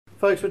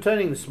Folks, we're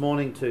turning this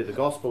morning to the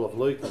Gospel of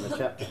Luke and the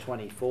chapter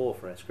 24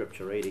 for our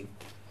scripture reading.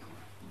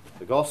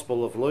 The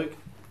Gospel of Luke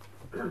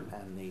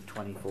and the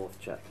 24th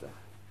chapter.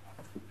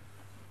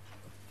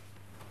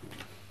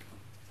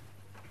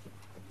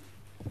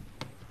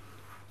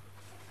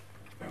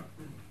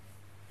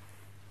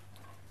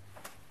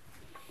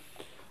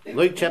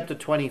 Luke chapter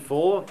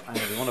 24, and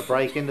we want to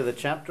break into the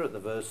chapter at the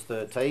verse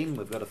 13.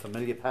 We've got a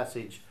familiar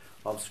passage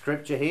of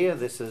scripture here.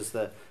 This is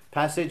the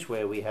passage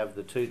where we have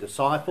the two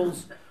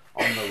disciples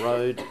on the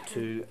road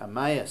to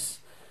Emmaus.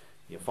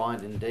 You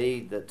find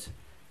indeed that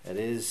it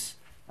is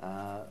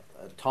a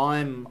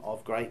time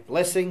of great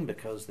blessing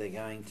because they're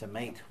going to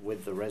meet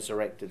with the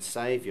resurrected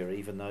Saviour,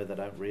 even though they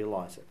don't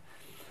realise it.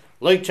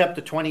 Luke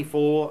chapter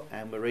 24,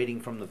 and we're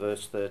reading from the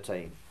verse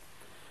 13.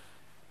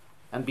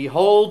 And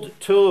behold,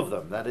 two of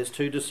them, that is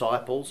two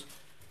disciples,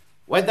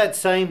 went that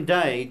same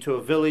day to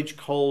a village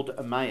called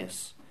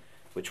Emmaus,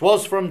 which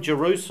was from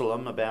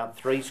Jerusalem about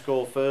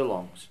 60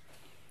 furlongs.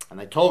 And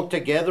they talked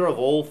together of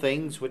all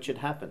things which had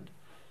happened.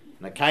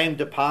 And it came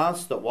to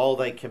pass that while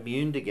they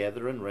communed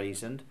together and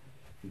reasoned,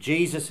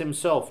 Jesus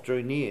himself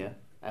drew near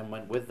and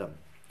went with them.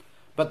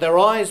 But their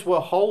eyes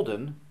were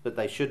holden that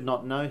they should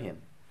not know him.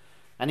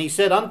 And he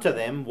said unto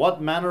them,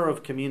 What manner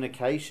of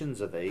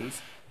communications are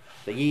these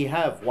that ye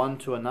have one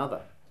to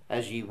another,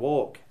 as ye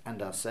walk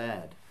and are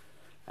sad?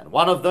 And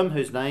one of them,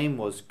 whose name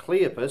was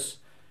Cleopas,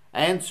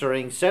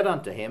 answering said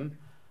unto him,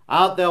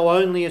 Art thou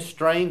only a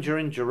stranger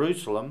in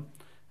Jerusalem,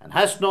 and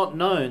hast not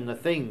known the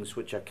things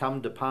which are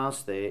come to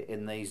pass there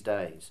in these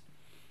days?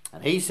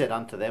 And he said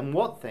unto them,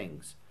 What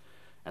things?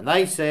 And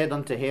they said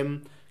unto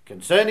him,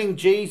 Concerning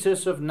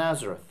Jesus of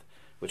Nazareth,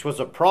 which was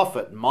a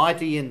prophet,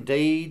 mighty in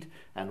deed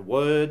and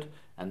word,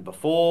 and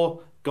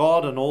before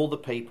God and all the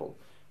people,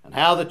 and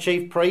how the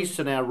chief priests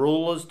and our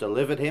rulers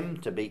delivered him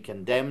to be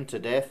condemned to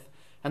death,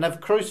 and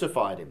have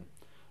crucified him.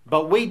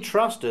 But we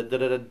trusted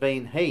that it had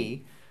been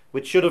he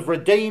which should have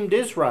redeemed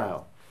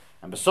Israel.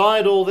 And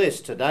beside all this,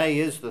 today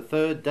is the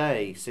third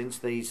day since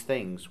these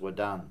things were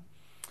done.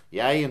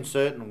 Yea, and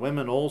certain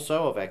women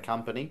also of our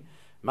company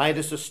made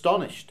us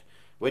astonished,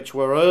 which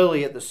were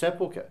early at the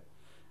sepulchre.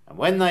 And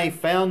when they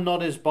found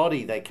not his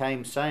body, they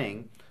came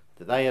saying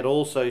that they had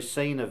also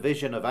seen a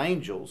vision of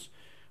angels,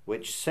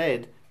 which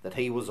said that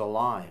he was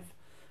alive.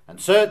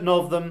 And certain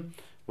of them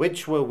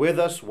which were with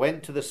us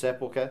went to the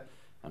sepulchre,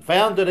 and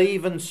found it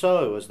even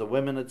so as the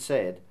women had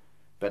said,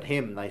 but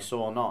him they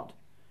saw not.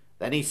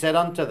 Then he said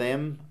unto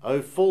them,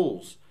 O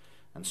fools,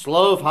 and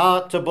slow of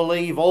heart to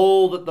believe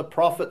all that the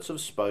prophets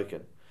have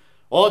spoken.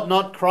 Ought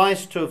not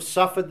Christ to have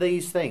suffered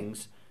these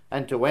things,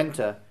 and to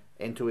enter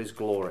into his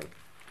glory?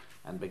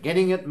 And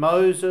beginning at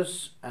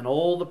Moses and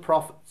all the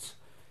prophets,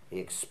 he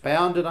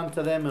expounded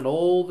unto them in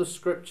all the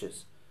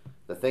scriptures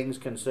the things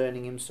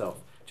concerning himself.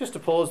 Just to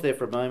pause there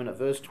for a moment at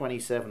verse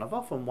 27, I've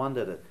often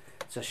wondered it.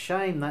 It's a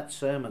shame that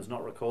sermon's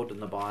not recorded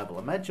in the Bible.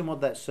 Imagine what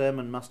that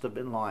sermon must have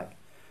been like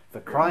for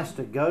Christ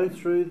to go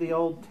through the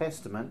Old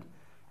Testament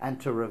and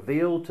to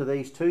reveal to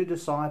these two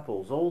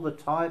disciples all the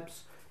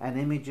types and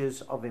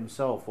images of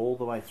himself all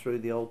the way through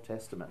the Old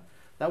Testament.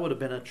 That would have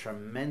been a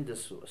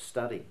tremendous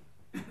study.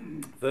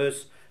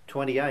 Verse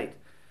 28,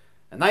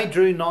 And they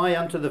drew nigh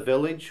unto the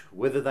village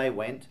whither they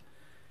went,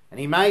 and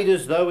he made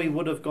as though he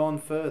would have gone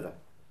further.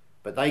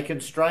 But they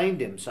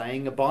constrained him,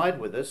 saying, Abide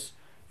with us,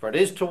 for it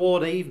is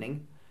toward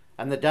evening,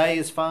 and the day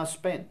is far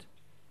spent.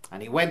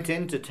 And he went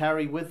in to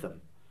tarry with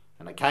them.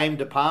 And it came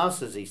to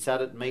pass, as he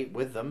sat at meat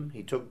with them,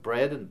 he took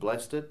bread and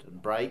blessed it,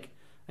 and brake,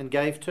 and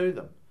gave to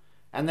them.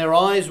 And their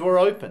eyes were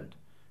opened,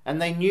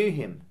 and they knew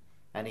him,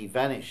 and he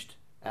vanished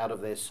out of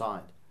their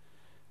sight.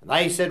 And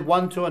they said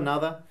one to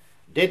another,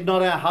 Did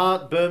not our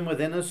heart burn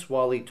within us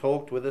while he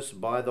talked with us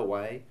by the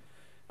way,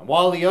 and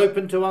while he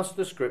opened to us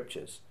the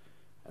scriptures?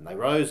 And they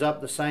rose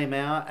up the same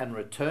hour, and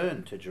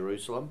returned to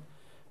Jerusalem,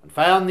 and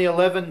found the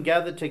 11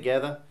 gathered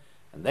together,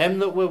 and them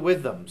that were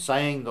with them,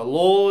 saying, The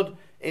Lord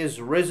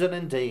is risen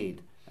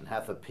indeed, and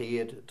hath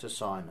appeared to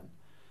Simon.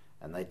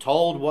 And they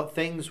told what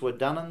things were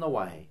done in the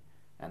way,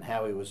 and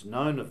how he was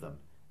known of them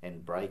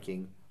in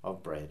breaking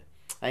of bread.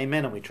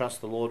 Amen, and we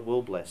trust the Lord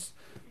will bless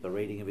the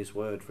reading of his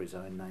word for his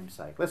own name's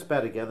sake. Let's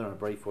bow together in a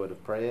brief word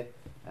of prayer,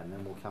 and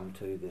then we'll come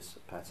to this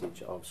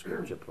passage of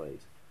scripture,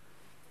 please.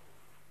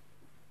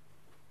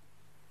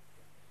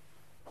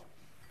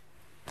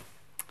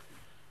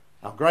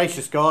 Our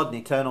gracious God and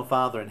eternal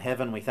Father in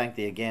heaven, we thank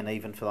thee again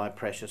even for thy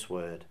precious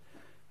word.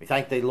 We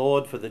thank thee,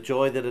 Lord, for the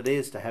joy that it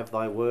is to have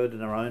thy word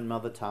in our own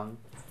mother tongue,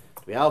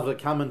 to be able to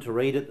come and to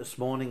read it this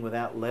morning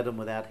without let and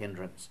without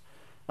hindrance.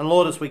 And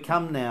Lord, as we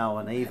come now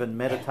and even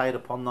meditate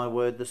upon thy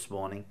word this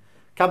morning,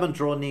 come and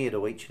draw near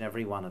to each and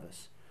every one of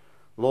us.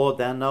 Lord,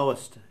 thou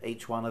knowest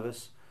each one of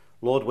us.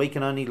 Lord, we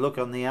can only look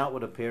on the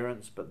outward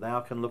appearance, but thou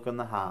can look on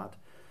the heart.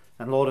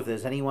 And Lord, if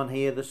there's anyone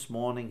here this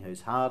morning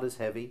whose heart is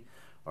heavy,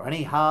 or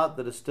any heart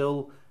that is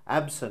still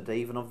absent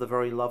even of the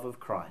very love of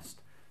Christ,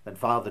 then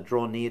Father,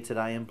 draw near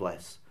today and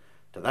bless.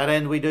 To that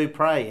end we do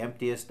pray,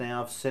 empty us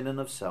now of sin and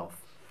of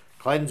self.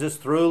 Cleanse us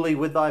thoroughly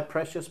with thy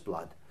precious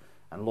blood.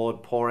 And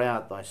Lord, pour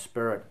out thy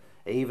Spirit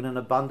even in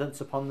abundance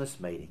upon this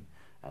meeting.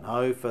 And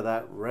oh, for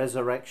that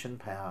resurrection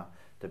power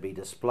to be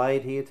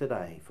displayed here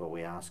today, for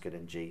we ask it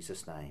in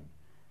Jesus' name.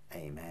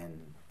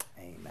 Amen.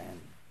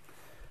 Amen.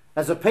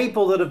 As a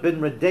people that have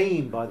been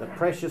redeemed by the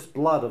precious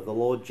blood of the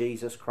Lord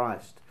Jesus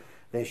Christ,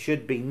 there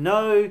should be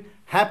no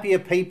happier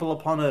people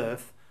upon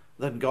earth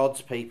than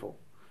God's people.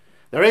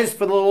 There is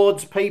for the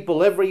Lord's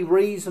people every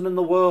reason in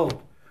the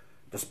world,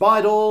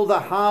 despite all the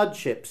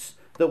hardships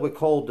that we're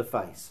called to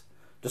face,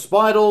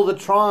 despite all the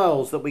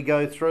trials that we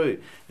go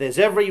through, there's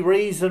every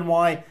reason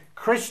why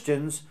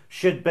Christians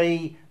should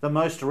be the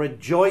most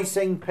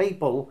rejoicing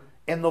people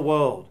in the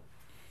world.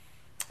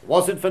 It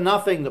wasn't for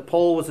nothing that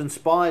Paul was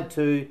inspired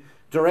to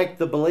direct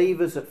the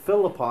believers at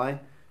Philippi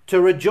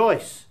to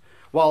rejoice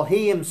while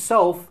he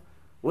himself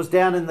was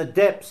down in the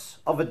depths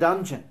of a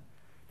dungeon.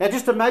 Now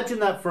just imagine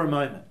that for a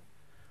moment.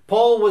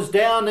 Paul was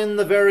down in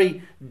the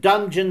very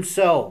dungeon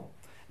cell.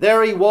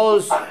 There he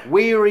was,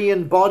 weary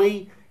in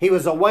body. He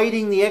was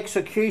awaiting the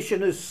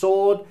executioner's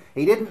sword.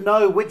 He didn't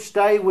know which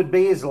day would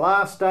be his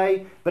last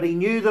day, but he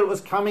knew that it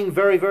was coming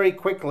very, very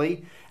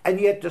quickly. And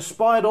yet,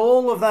 despite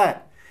all of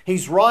that,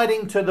 he's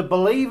writing to the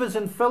believers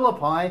in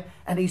Philippi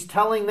and he's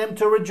telling them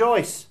to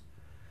rejoice.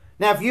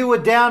 Now, if you were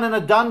down in a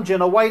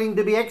dungeon awaiting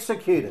to be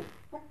executed,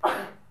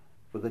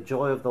 would the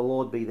joy of the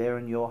Lord be there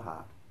in your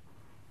heart?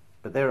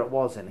 But there it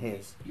was in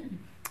his.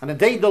 And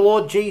indeed, the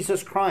Lord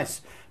Jesus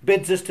Christ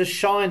bids us to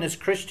shine as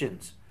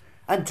Christians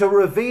and to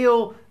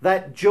reveal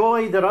that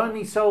joy that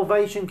only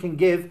salvation can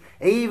give,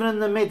 even in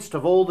the midst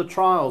of all the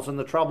trials and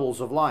the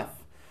troubles of life.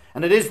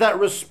 And it is that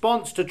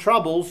response to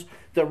troubles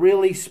that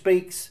really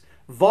speaks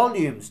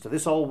volumes to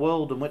this old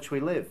world in which we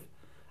live,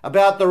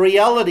 about the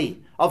reality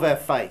of our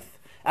faith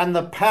and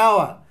the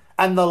power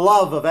and the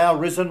love of our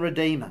risen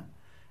Redeemer.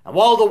 And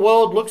while the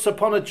world looks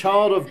upon a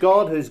child of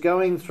God who's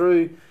going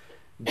through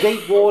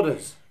deep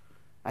waters,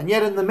 and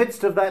yet in the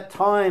midst of that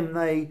time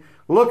they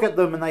look at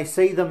them and they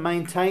see them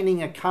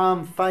maintaining a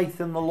calm faith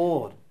in the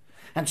Lord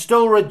and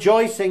still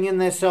rejoicing in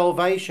their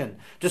salvation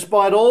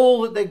despite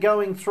all that they're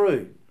going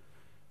through,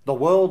 the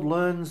world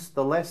learns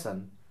the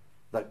lesson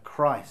that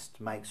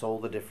Christ makes all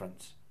the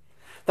difference.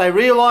 They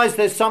realize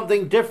there's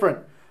something different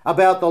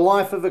about the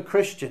life of a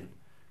Christian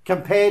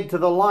compared to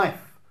the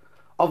life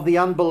of the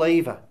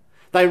unbeliever.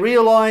 They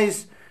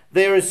realize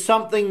there is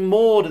something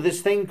more to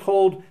this thing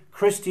called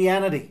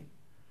Christianity,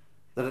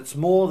 that it's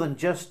more than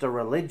just a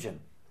religion.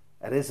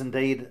 It is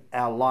indeed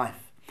our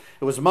life.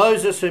 It was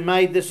Moses who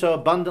made this so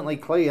abundantly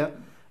clear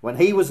when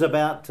he was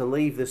about to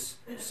leave this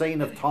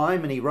scene of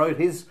time and he wrote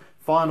his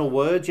final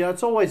words. You know,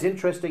 it's always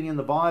interesting in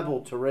the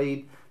Bible to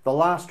read the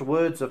last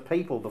words of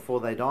people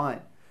before they die.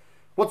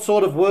 What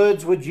sort of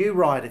words would you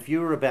write if you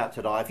were about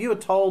to die? If you were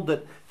told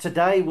that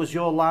today was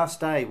your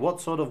last day,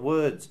 what sort of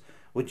words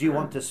would you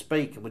want to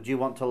speak and would you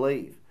want to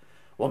leave?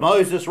 Well,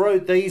 Moses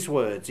wrote these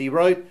words. He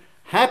wrote,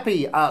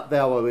 "Happy art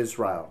thou, O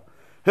Israel!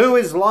 Who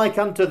is like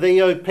unto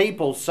thee, O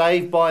people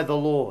saved by the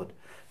Lord,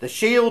 the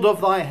shield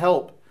of thy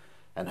help?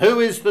 And who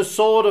is the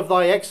sword of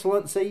thy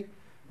excellency?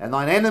 And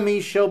thine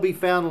enemies shall be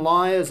found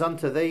liars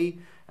unto thee,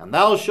 and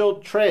thou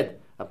shalt tread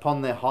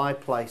upon their high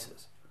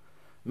places."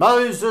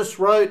 Moses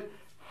wrote,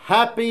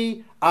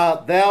 "Happy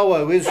art thou,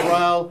 O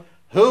Israel!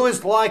 Who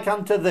is like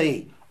unto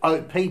thee,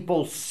 O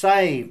people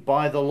saved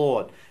by the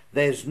Lord?"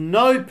 There's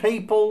no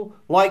people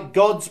like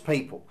God's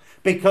people,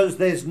 because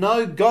there's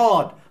no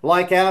God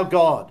like our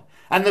God.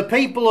 And the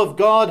people of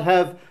God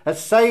have a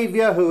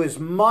Saviour who is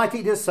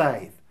mighty to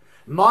save,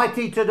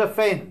 mighty to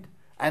defend,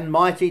 and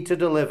mighty to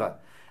deliver.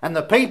 And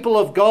the people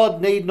of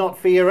God need not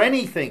fear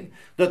anything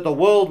that the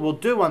world will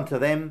do unto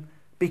them,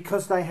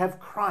 because they have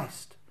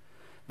Christ,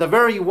 the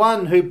very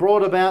one who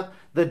brought about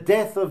the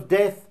death of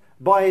death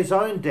by his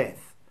own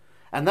death.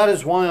 And that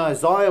is why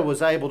Isaiah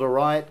was able to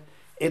write,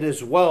 "It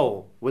is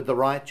well with the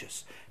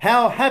righteous."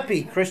 How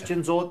happy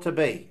Christians ought to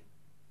be.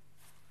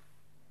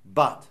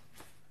 But,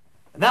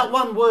 and that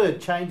one word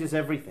changes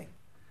everything.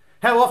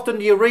 How often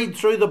do you read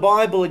through the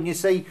Bible and you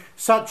see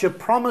such a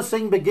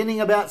promising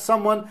beginning about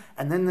someone,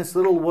 and then this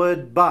little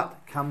word "but"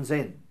 comes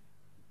in?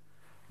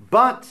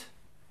 But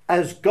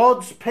as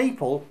God's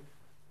people,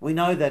 we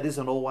know that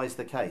isn't always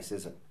the case,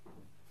 is it?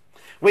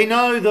 We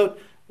know that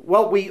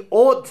what we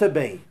ought to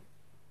be,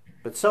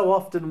 but so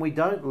often we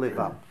don't live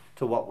up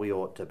to what we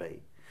ought to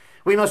be.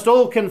 We must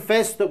all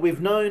confess that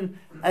we've known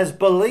as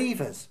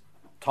believers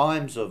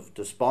times of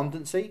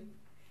despondency,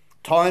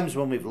 times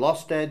when we've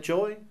lost our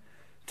joy,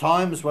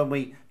 times when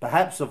we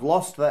perhaps have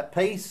lost that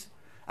peace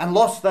and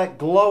lost that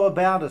glow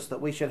about us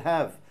that we should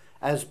have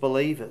as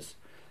believers.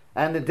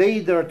 And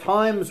indeed, there are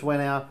times when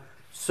our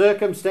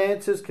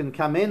circumstances can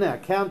come in, our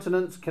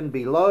countenance can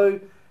be low,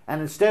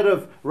 and instead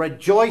of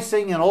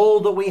rejoicing in all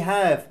that we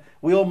have,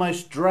 we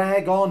almost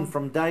drag on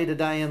from day to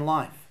day in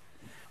life.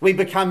 We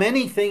become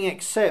anything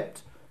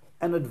except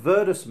an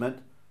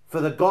advertisement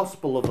for the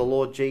gospel of the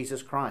Lord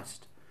Jesus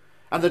Christ.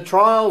 And the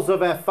trials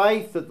of our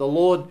faith that the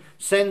Lord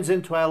sends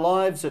into our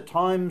lives, at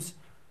times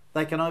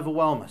they can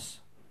overwhelm us.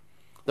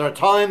 There are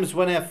times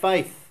when our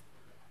faith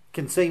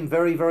can seem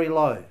very, very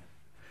low.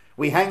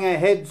 We hang our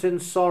heads in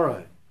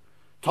sorrow.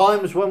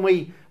 Times when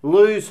we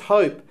lose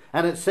hope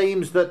and it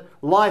seems that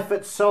life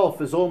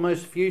itself is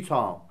almost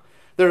futile.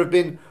 There have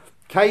been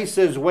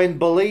cases when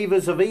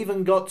believers have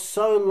even got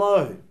so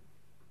low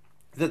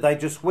that they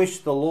just wish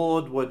the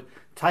Lord would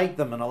take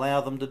them and allow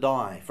them to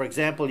die. For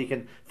example, you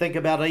can think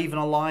about even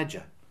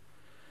Elijah.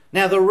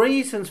 Now, the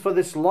reasons for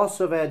this loss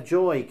of our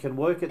joy can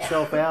work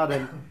itself out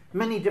in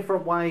many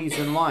different ways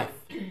in life,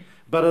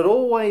 but it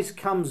always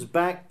comes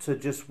back to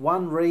just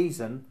one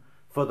reason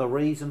for the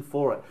reason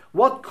for it.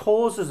 What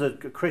causes a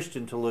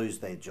Christian to lose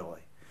their joy?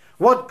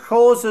 What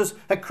causes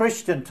a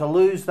Christian to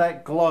lose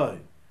that glow?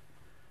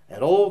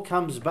 It all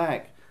comes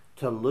back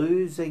to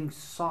losing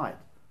sight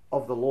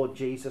of the Lord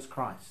Jesus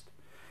Christ.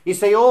 You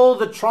see, all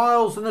the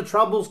trials and the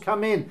troubles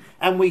come in,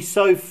 and we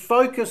so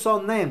focus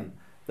on them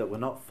that we're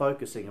not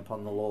focusing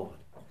upon the Lord.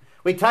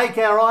 We take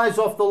our eyes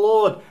off the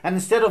Lord, and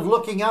instead of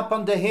looking up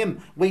unto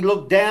Him, we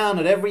look down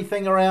at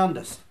everything around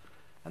us.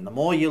 And the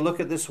more you look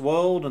at this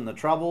world and the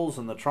troubles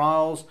and the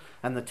trials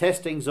and the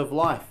testings of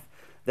life,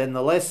 then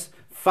the less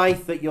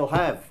faith that you'll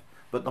have.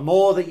 But the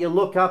more that you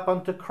look up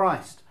unto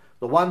Christ,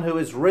 the one who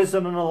is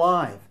risen and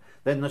alive,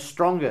 then the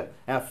stronger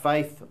our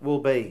faith will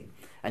be.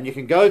 And you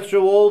can go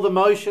through all the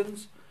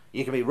motions.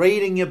 You can be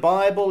reading your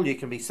Bible, you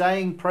can be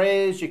saying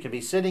prayers, you can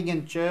be sitting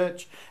in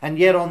church, and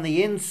yet on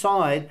the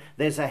inside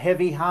there's a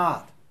heavy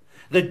heart.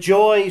 The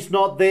joy's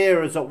not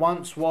there as it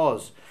once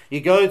was. You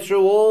go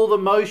through all the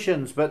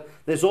motions, but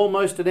there's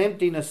almost an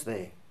emptiness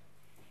there.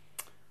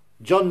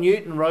 John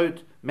Newton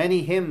wrote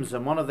many hymns,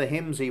 and one of the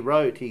hymns he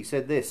wrote, he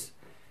said this.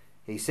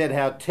 He said,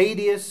 "How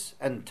tedious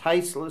and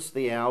tasteless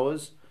the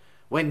hours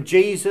when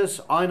Jesus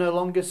I no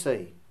longer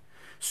see.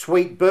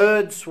 Sweet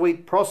birds,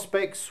 sweet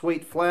prospects,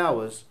 sweet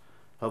flowers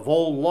have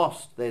all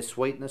lost their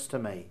sweetness to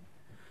me.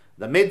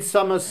 The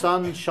midsummer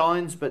sun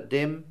shines but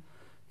dim.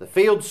 The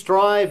fields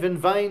strive in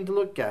vain to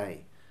look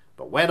gay.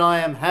 But when I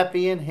am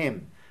happy in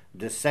Him,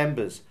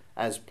 December's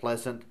as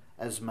pleasant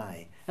as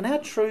May." And how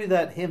true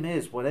that hymn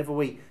is whenever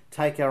we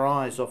take our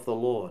eyes off the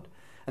Lord.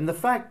 And the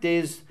fact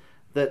is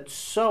that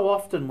so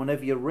often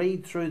whenever you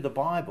read through the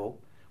Bible,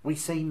 we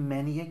see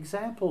many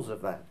examples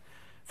of that.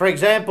 For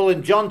example,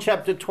 in John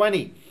chapter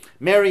 20,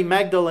 Mary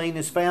Magdalene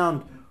is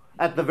found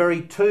at the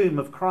very tomb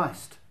of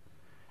Christ.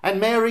 And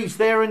Mary's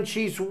there and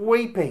she's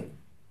weeping.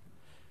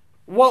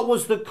 What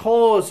was the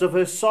cause of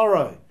her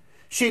sorrow?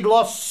 She'd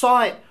lost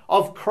sight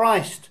of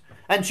Christ,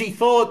 and she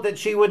thought that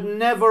she would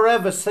never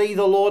ever see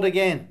the Lord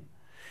again.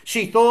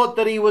 She thought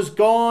that He was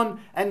gone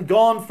and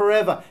gone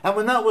forever. And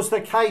when that was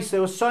the case,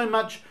 there was so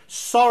much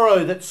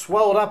sorrow that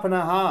swelled up in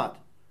her heart.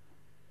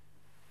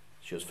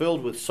 She was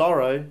filled with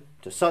sorrow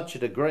to such a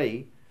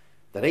degree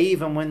that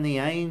even when the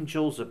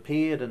angels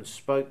appeared and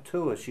spoke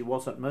to her, she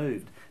wasn't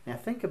moved. Now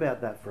think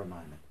about that for a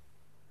moment.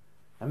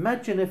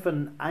 Imagine if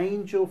an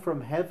angel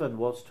from heaven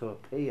was to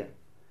appear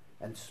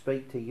and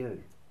speak to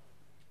you.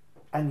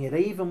 And yet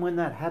even when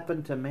that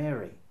happened to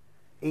Mary,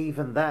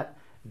 even that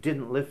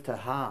didn't lift her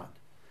heart.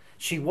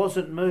 She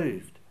wasn't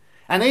moved.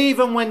 And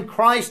even when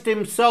Christ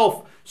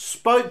Himself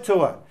spoke to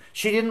her,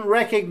 she didn't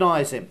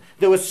recognize Him.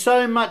 There was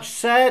so much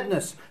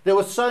sadness, there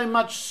was so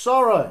much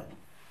sorrow,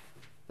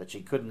 that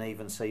she couldn't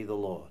even see the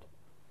Lord.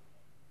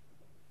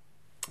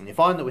 And you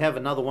find that we have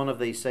another one of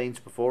these scenes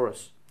before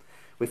us.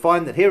 We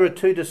find that here are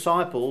two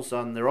disciples,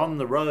 and they're on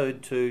the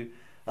road to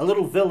a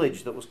little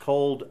village that was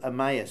called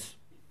Emmaus.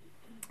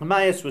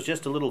 Emmaus was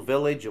just a little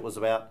village. It was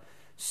about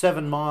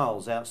 7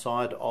 miles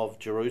outside of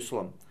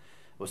Jerusalem.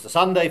 It was the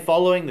Sunday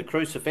following the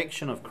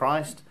crucifixion of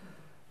Christ.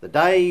 The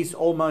day's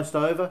almost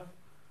over.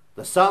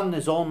 The sun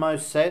is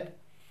almost set.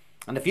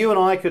 And if you and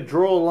I could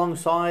draw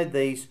alongside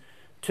these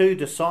two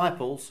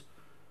disciples,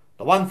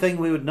 the one thing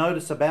we would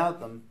notice about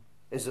them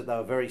is that they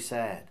were very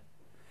sad.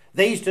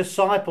 These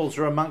disciples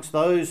are amongst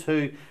those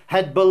who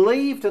had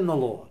believed in the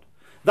Lord.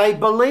 They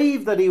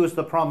believed that He was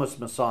the promised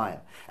Messiah,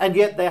 and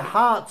yet their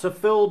hearts are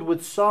filled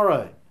with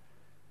sorrow.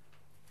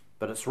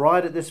 But it's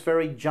right at this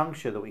very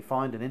juncture that we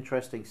find an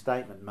interesting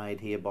statement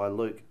made here by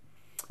Luke.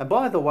 And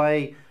by the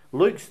way,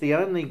 Luke's the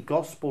only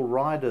gospel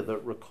writer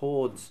that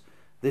records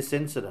this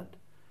incident.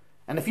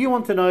 And if you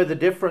want to know the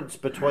difference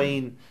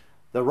between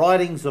the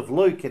writings of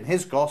Luke in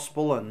his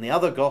gospel and the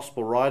other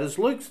gospel writers,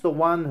 Luke's the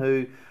one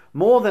who,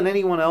 more than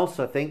anyone else,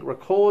 I think,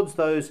 records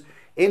those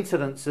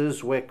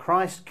incidences where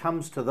Christ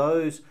comes to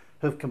those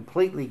who've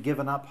completely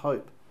given up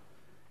hope.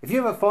 If you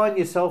ever find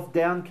yourself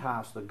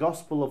downcast, the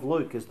Gospel of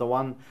Luke is the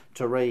one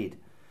to read.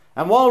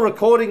 And while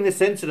recording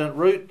this incident,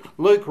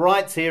 Luke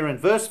writes here in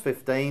verse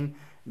 15,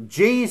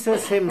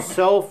 Jesus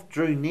Himself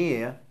drew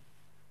near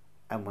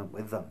and went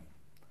with them.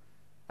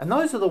 And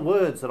those are the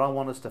words that I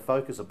want us to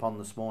focus upon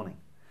this morning.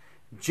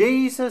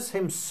 Jesus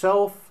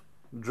Himself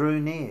drew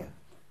near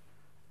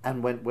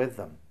and went with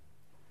them.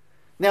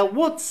 Now,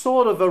 what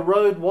sort of a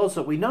road was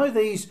it? We know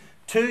these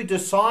two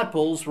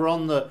disciples were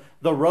on the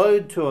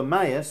road to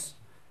Emmaus.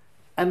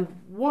 And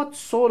what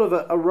sort of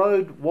a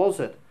road was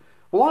it?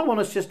 Well, I want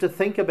us just to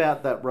think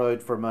about that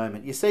road for a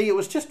moment. You see, it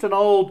was just an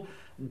old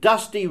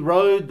dusty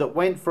road that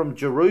went from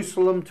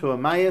Jerusalem to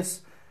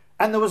Emmaus,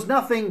 and there was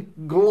nothing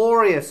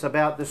glorious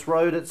about this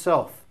road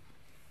itself.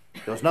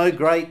 There was no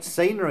great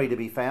scenery to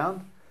be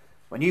found.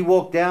 When you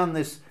walk down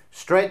this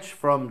stretch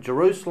from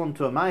Jerusalem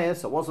to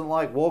Emmaus, it wasn't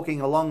like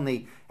walking along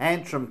the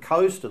Antrim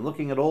coast and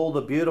looking at all the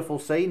beautiful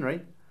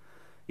scenery.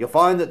 You'll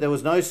find that there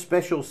was no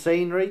special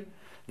scenery.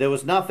 There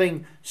was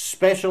nothing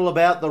special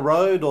about the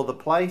road or the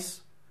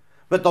place.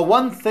 But the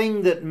one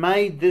thing that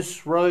made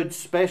this road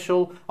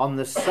special on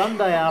this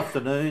Sunday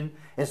afternoon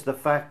is the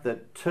fact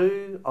that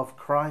two of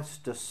Christ's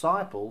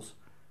disciples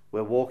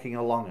were walking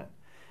along it.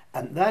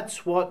 And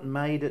that's what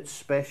made it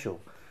special.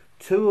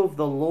 Two of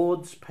the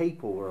Lord's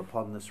people were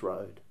upon this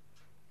road.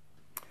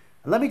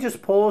 And let me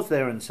just pause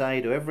there and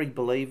say to every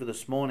believer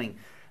this morning,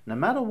 no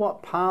matter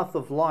what path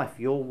of life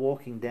you're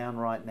walking down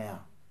right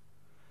now,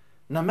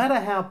 no matter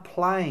how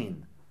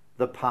plain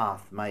the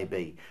path may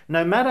be,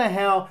 no matter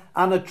how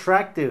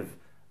unattractive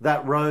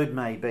that road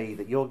may be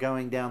that you're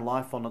going down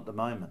life on at the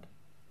moment,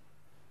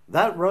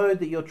 that road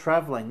that you're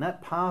travelling,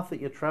 that path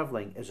that you're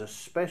travelling is a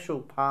special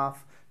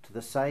path to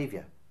the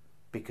Saviour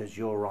because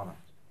you're on it.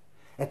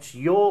 It's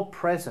your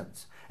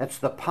presence. It's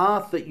the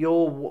path that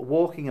you're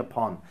walking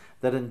upon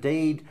that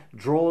indeed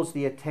draws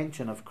the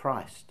attention of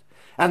Christ.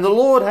 And the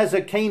Lord has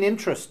a keen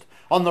interest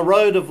on the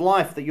road of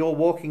life that you're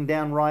walking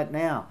down right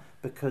now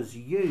because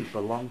you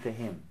belong to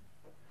Him.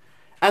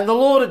 And the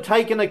Lord had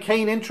taken a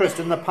keen interest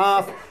in the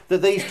path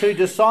that these two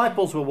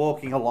disciples were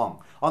walking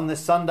along on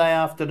this Sunday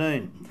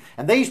afternoon.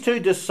 And these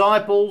two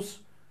disciples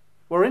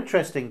were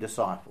interesting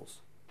disciples.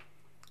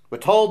 We're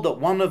told that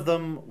one of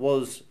them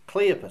was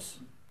Cleopas.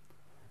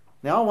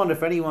 Now I wonder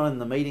if anyone in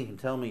the meeting can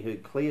tell me who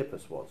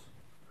Cleopas was.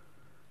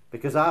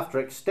 Because after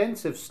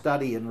extensive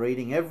study and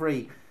reading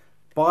every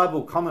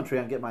Bible commentary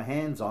I can get my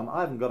hands on,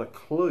 I haven't got a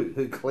clue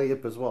who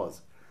Cleopas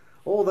was.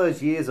 All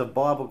those years of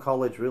Bible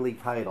college really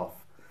paid off.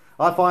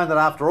 I find that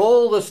after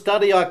all the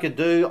study I could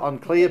do on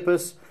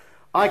Cleopas,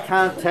 I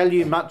can't tell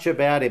you much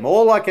about him.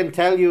 All I can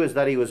tell you is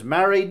that he was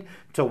married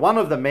to one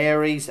of the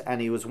Marys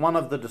and he was one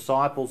of the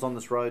disciples on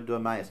this road to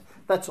Emmaus.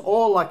 That's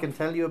all I can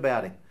tell you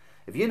about him.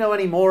 If you know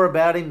any more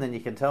about him, then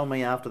you can tell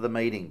me after the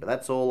meeting, but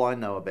that's all I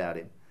know about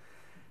him.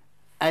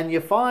 And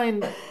you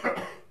find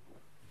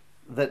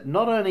that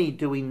not only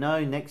do we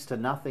know next to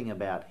nothing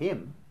about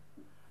him,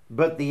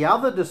 but the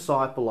other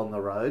disciple on the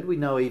road we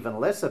know even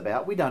less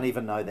about. We don't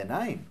even know their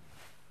name.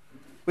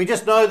 We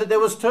just know that there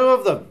was two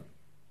of them.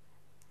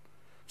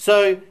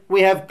 So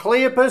we have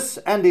Cleopas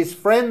and his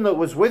friend that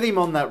was with him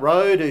on that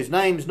road, whose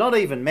name's not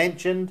even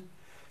mentioned.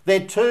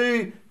 They're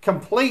two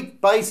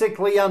complete,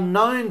 basically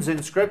unknowns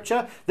in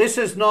Scripture. This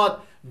is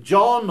not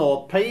John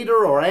or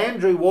Peter or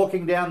Andrew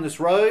walking down this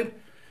road,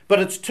 but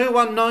it's two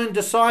unknown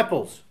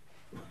disciples.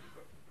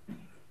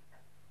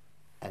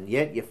 And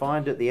yet you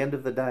find at the end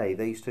of the day,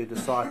 these two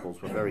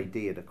disciples were very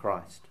dear to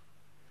Christ.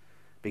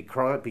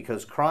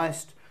 Because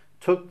Christ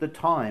took the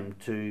time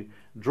to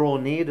draw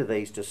near to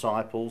these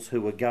disciples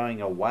who were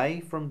going away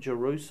from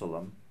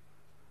Jerusalem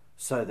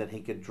so that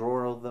he could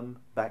draw them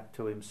back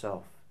to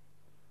himself.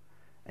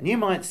 And you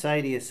might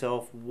say to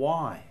yourself,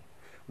 why?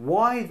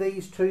 Why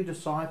these two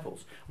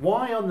disciples?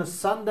 Why on the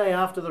Sunday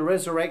after the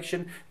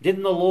resurrection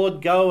didn't the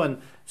Lord go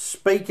and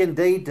speak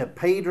indeed to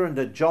Peter and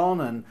to John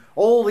and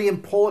all the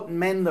important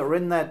men that were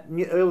in that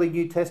early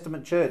New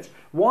Testament church?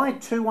 Why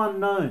two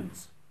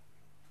unknowns?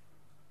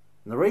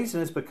 And the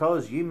reason is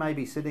because you may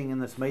be sitting in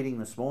this meeting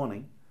this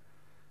morning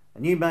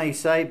and you may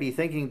be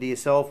thinking to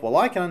yourself, well,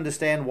 I can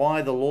understand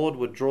why the Lord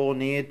would draw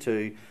near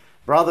to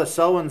brother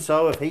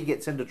so-and-so if he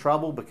gets into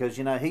trouble because,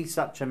 he's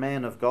such a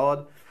man of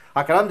God.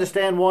 I can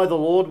understand why the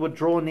Lord would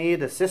draw near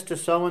to sister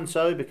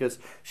so-and-so because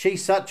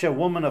she's such a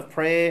woman of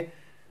prayer.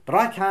 But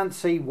I can't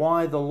see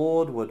why the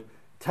Lord would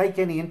take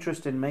any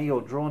interest in me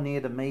or draw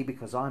near to me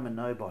because I'm a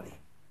nobody.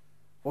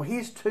 Well,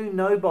 here's two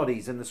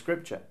nobodies in the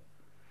Scripture.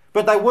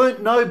 But they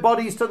weren't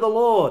nobodies to the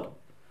Lord.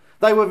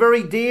 They were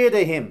very dear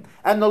to Him.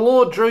 And the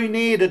Lord drew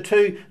near to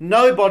two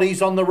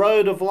nobodies on the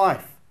road of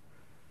life.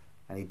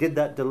 And He did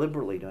that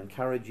deliberately to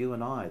encourage you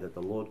and I that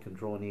the Lord can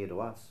draw near to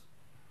us.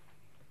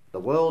 The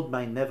world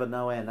may never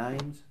know our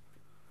names.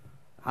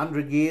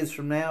 100 years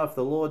from now, if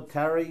the Lord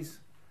tarries,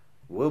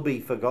 we'll be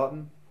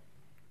forgotten.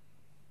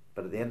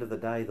 But at the end of the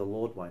day, the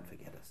Lord won't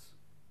forget us.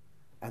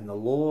 And the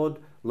Lord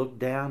looked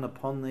down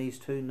upon these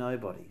two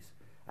nobodies.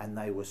 And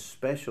they were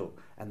special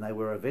and they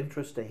were of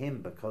interest to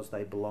Him because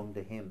they belonged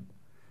to Him.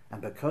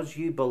 And because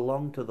you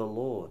belong to the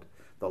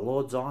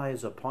Lord's eye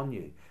is upon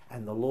you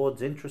and the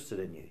Lord's interested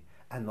in you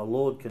and the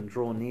Lord can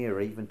draw near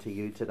even to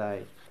you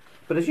today.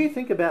 But as you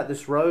think about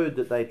this road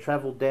that they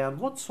travelled down,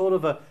 what sort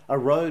of a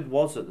road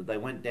was it that they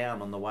went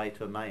down on the way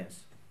to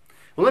Emmaus?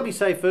 Well, let me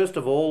say first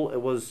of all,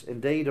 it was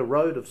indeed a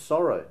road of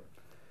sorrow.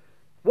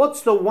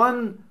 What's the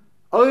one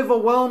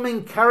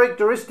overwhelming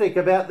characteristic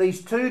about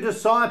these two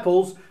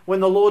disciples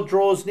when the Lord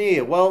draws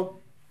near? Well,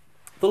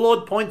 the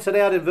Lord points it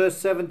out in verse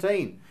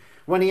 17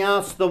 when He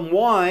asks them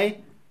why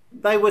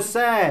they were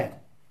sad.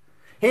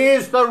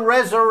 Here's the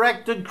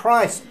resurrected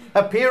Christ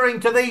appearing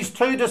to these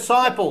two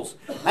disciples,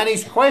 and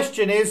His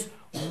question is,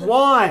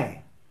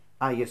 why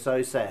are you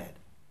so sad?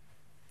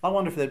 I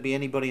wonder if there'd be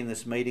anybody in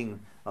this meeting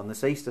on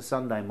this Easter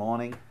Sunday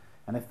morning,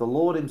 and if the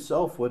Lord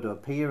Himself were to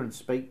appear and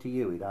speak to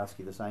you, He'd ask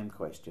you the same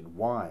question.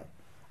 Why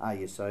are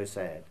you so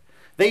sad?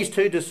 These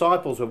two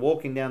disciples were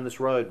walking down this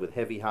road with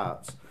heavy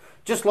hearts.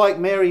 Just like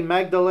Mary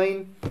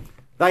Magdalene,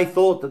 they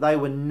thought that they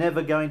were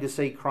never going to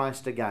see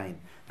Christ again.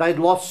 They'd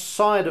lost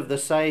sight of the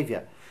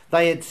Saviour.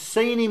 They had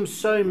seen him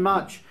so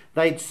much.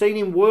 They'd seen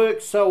him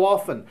work so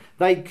often.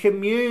 They'd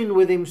communed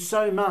with him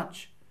so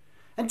much.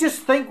 And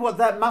just think what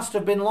that must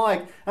have been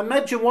like.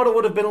 Imagine what it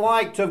would have been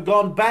like to have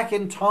gone back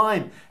in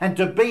time and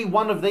to be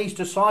one of these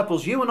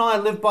disciples. You and I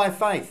live by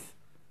faith.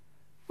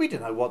 We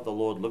don't know what the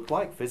Lord looked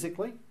like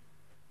physically.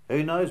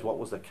 Who knows what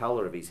was the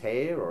colour of his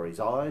hair or his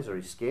eyes or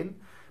his skin.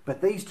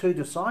 But these two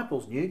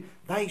disciples knew.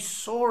 They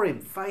saw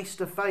him face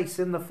to face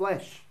in the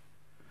flesh.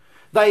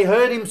 They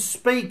heard him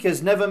speak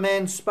as never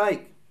man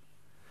spake.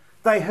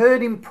 They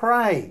heard him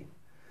pray.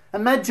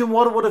 Imagine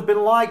what it would have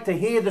been like to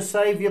hear the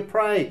Saviour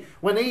pray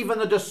when even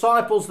the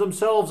disciples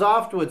themselves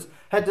afterwards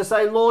had to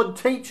say, Lord,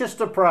 teach us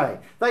to pray.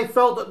 They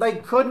felt that they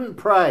couldn't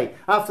pray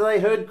after they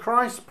heard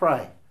Christ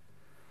pray.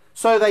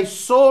 So they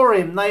saw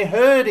him, they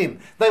heard him,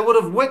 they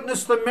would have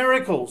witnessed the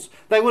miracles,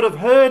 they would have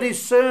heard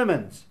his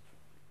sermons.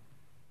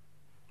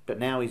 But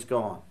now he's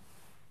gone.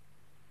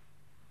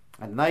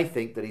 And they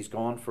think that he's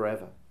gone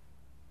forever.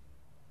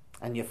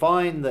 And you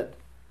find that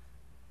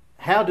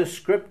how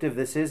descriptive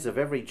this is of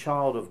every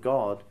child of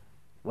God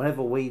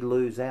whenever we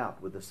lose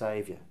out with the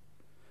Saviour.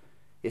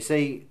 You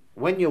see,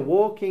 when you're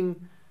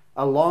walking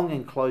along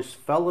in close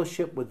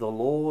fellowship with the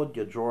Lord,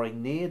 you're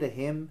drawing near to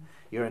him,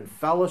 you're in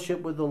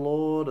fellowship with the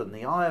Lord, and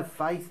the eye of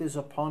faith is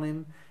upon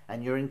him,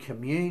 and you're in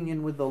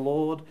communion with the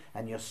Lord,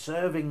 and you're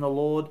serving the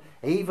Lord,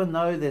 even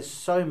though there's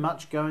so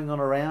much going on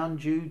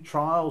around you,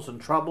 trials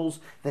and troubles,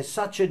 there's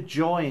such a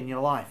joy in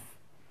your life.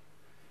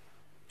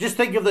 Just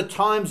think of the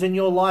times in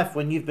your life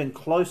when you've been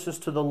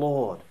closest to the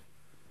Lord.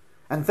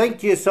 And think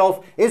to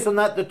yourself, isn't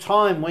that the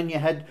time when you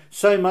had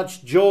so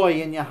much joy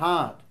in your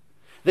heart?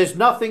 There's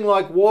nothing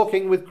like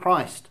walking with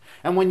Christ.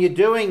 And when you're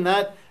doing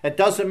that, it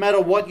doesn't matter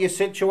what your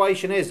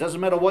situation is. It doesn't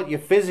matter what your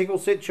physical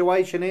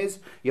situation is,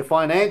 your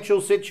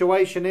financial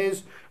situation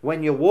is.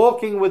 When you're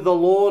walking with the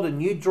Lord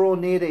and you draw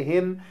near to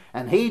him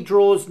and he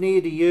draws near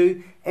to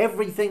you,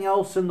 everything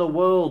else in the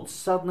world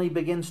suddenly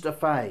begins to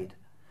fade.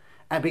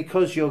 And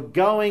because you're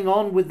going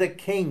on with the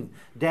King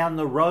down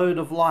the road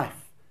of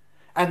life.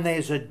 And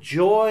there's a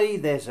joy,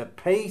 there's a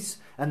peace,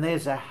 and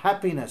there's a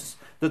happiness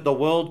that the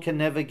world can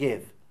never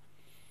give.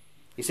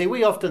 You see,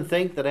 we often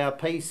think that our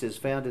peace is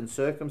found in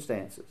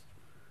circumstances.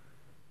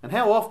 And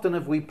how often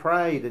have we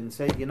prayed and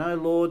said, you know,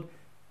 Lord,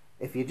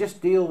 if you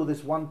just deal with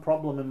this one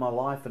problem in my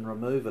life and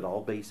remove it,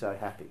 I'll be so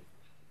happy.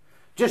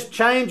 Just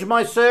change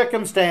my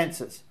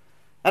circumstances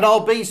and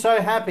I'll be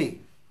so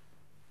happy.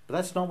 But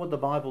that's not what the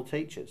Bible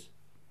teaches.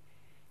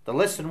 The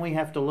lesson we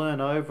have to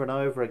learn over and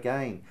over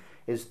again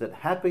is that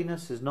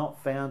happiness is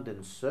not found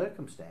in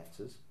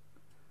circumstances,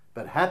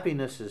 but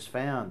happiness is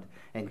found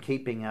in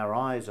keeping our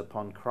eyes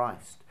upon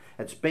Christ.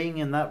 It's being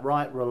in that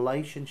right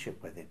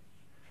relationship with him.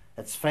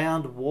 It's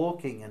found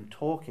walking and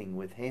talking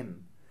with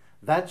him.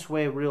 That's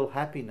where real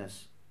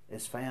happiness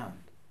is found.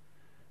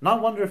 And I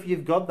wonder if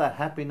you've got that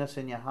happiness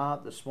in your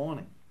heart this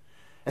morning.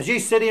 As you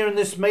sit here in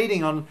this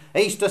meeting on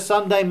Easter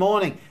Sunday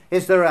morning,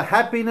 is there a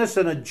happiness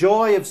and a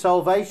joy of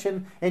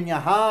salvation in your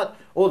heart?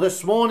 Or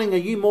this morning, are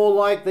you more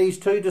like these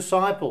two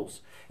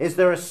disciples? Is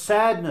there a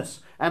sadness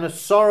and a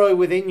sorrow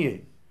within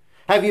you?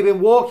 Have you been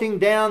walking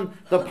down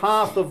the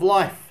path of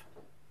life?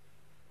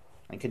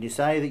 And can you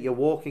say that you're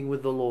walking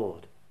with the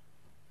Lord?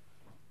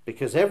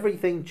 Because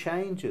everything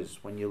changes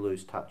when you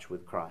lose touch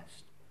with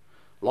Christ.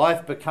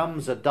 Life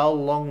becomes a dull,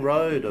 long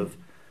road of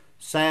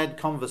sad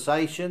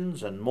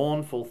conversations and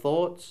mournful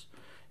thoughts.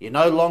 You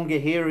no longer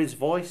hear his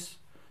voice.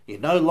 You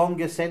no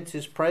longer sense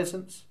his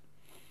presence.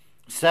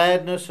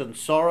 Sadness and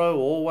sorrow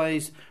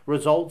always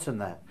results in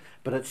that.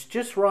 But it's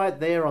just right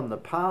there on the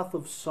path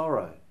of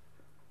sorrow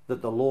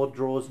that the Lord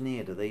draws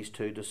near to these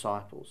two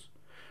disciples.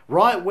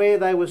 Right where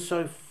they were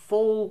so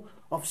full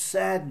of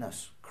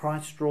sadness,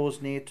 Christ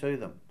draws near to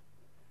them.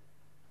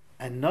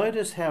 And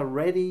notice how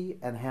ready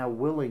and how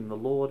willing the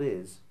Lord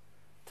is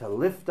to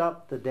lift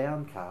up the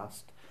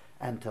downcast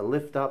and to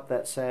lift up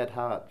that sad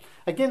heart.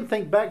 Again,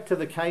 think back to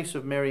the case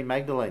of Mary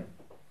Magdalene.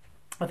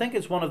 I think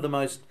it's one of the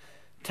most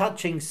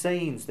touching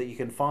scenes that you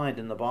can find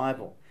in the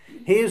Bible.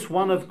 Here's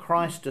one of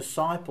Christ's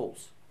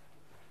disciples.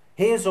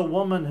 Here's a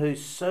woman who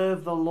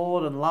served the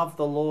Lord and loved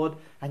the Lord,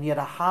 and yet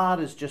her heart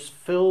is just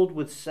filled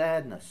with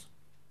sadness.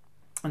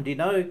 And do you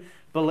know,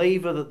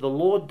 believer, that the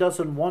Lord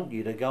doesn't want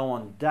you to go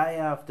on day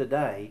after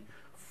day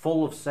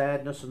full of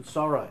sadness and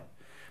sorrow.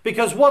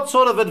 Because what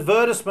sort of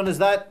advertisement is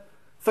that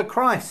for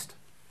Christ?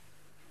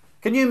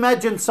 Can you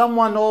imagine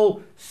someone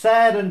all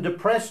sad and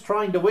depressed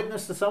trying to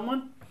witness to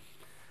someone?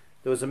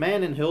 There was a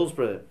man in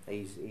Hillsborough.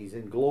 He's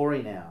in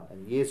glory now.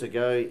 And years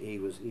ago, he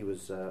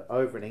was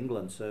over in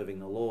England serving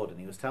the Lord. And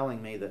he was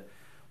telling me that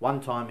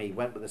one time he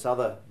went with this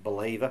other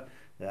believer.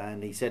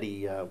 And he said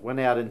he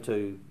went out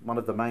into one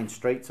of the main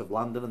streets of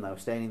London. And they were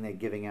standing there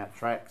giving out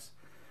tracts.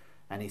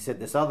 And he said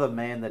this other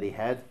man that he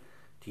had,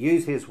 to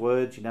use his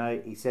words, you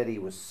know, he said he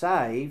was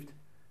saved.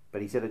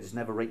 But he said it just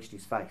never reached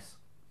his face.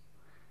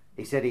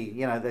 He said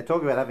they're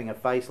talking about having a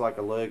face like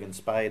a Lurgan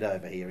spade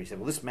over here. He said,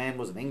 well, this man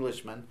was an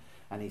Englishman,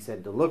 and he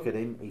said, to look at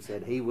him, he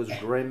said, he was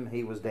grim,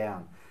 he was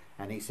down.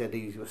 And he said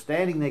he was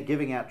standing there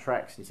giving out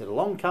tracts. He said,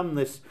 along come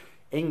this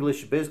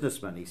English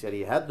businessman. He said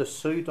he had the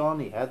suit on,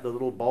 he had the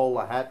little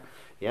bowler hat,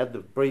 he had the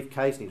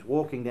briefcase, and he's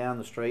walking down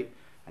the street.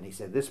 And he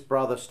said, this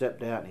brother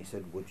stepped out and he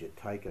said, would you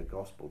take a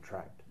gospel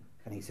tract?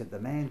 And he said, the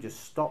man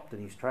just stopped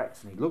in his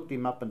tracks and he looked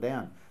him up and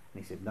down.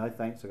 And he said, no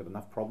thanks, I've got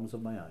enough problems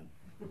of my own.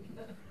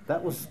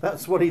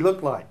 That's what he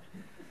looked like.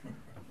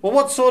 Well,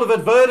 what sort of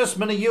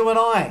advertisement are you and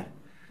I?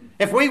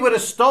 If we were to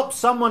stop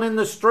someone in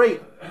the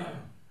street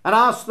and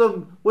ask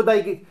them, would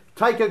they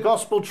take a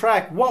gospel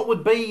tract, what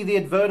would be the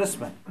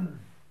advertisement?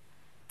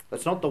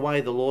 That's not the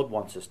way the Lord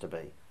wants us to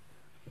be.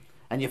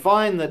 And you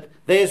find that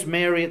there's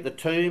Mary at the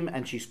tomb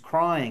and she's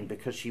crying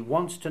because she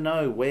wants to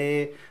know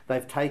where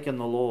they've taken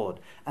the Lord.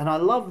 And I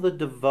love the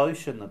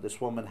devotion that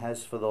this woman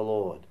has for the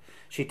Lord.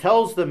 She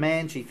tells the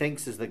man she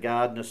thinks is the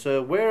gardener,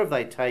 sir, where have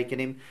they taken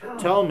him?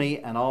 Tell me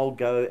and I'll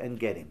go and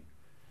get him.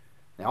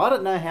 Now, I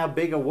don't know how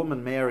big a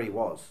woman Mary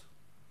was,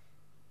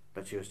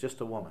 but she was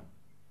just a woman.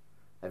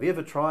 Have you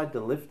ever tried to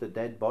lift a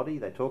dead body?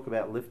 They talk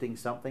about lifting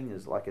something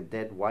as like a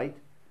dead weight.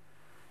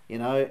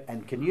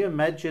 And can you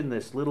imagine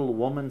this little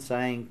woman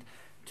saying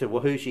to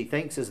who she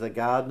thinks is the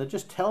gardener,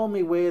 just tell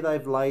me where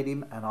they've laid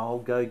him and I'll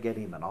go get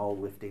him and I'll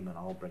lift him and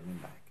I'll bring him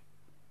back.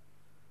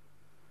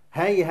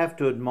 How you have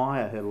to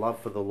admire her love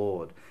for the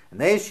Lord. And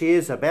there she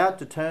is about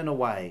to turn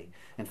away.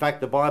 In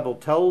fact, the Bible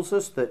tells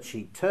us that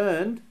she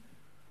turned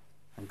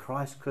and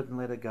Christ couldn't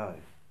let her go.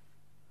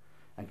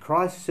 And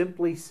Christ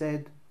simply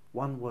said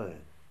one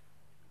word,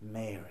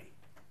 Mary.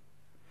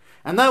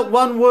 And that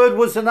one word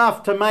was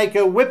enough to make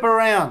her whip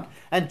around.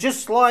 And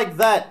just like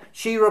that,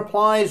 she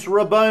replies,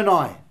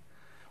 Rabboni.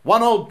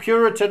 One old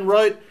Puritan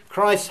wrote,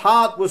 Christ's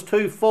heart was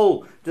too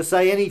full to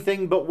say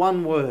anything but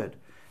one word.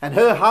 And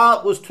her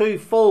heart was too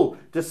full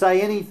to say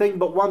anything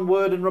but one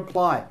word in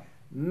reply.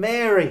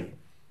 Mary,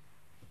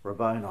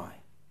 Rabboni.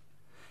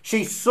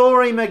 She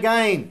saw him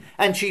again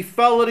and she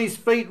fell at his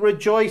feet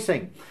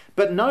rejoicing.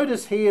 But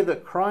notice here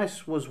that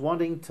Christ was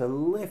wanting to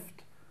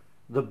lift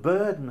the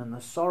burden and the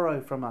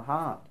sorrow from her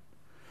heart.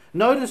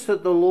 Notice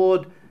that the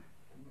Lord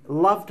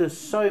loved her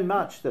so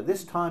much that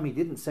this time he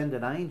didn't send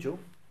an angel.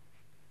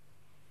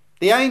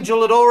 The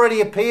angel had already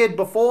appeared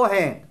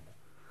beforehand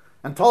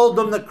and told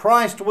them that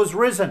Christ was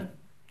risen.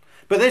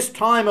 But this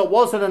time it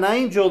wasn't an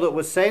angel that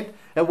was sent.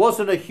 It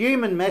wasn't a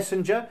human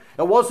messenger.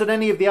 It wasn't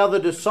any of the other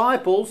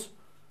disciples.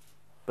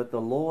 But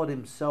the Lord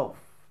himself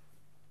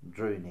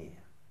drew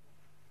near.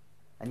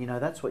 And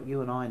that's what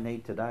you and I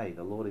need today,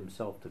 the Lord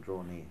himself to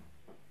draw near.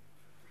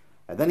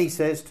 And then he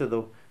says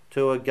to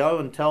her, go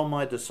and tell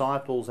my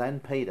disciples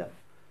and Peter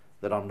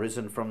that I'm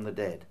risen from the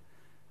dead.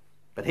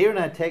 But here in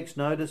our text,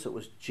 notice it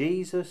was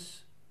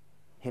Jesus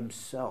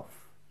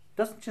himself. It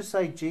doesn't just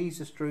say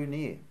Jesus drew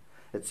near.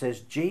 It says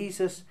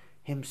Jesus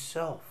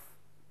himself.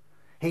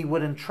 He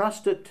would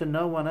entrust it to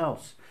no one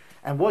else.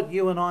 And what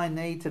you and I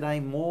need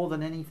today more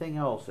than anything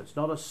else, it's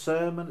not a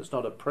sermon, it's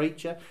not a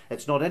preacher,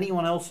 it's not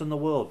anyone else in the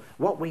world.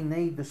 What we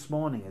need this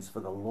morning is for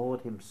the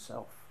Lord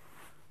himself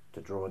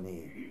to draw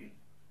near.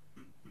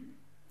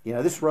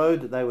 This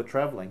road that they were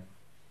travelling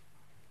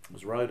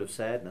was a road of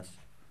sadness.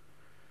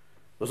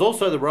 It was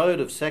also the road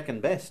of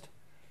second best.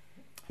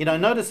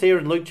 Notice here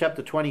in Luke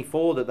chapter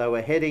 24 that they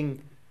were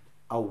heading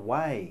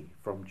away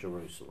from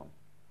Jerusalem,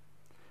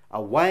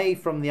 away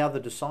from the other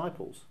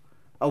disciples,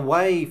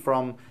 away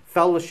from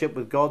fellowship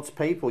with God's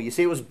people. You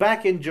see, it was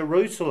back in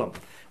Jerusalem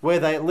where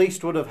they at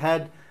least would have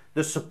had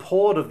the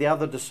support of the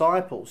other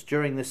disciples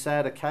during this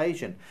sad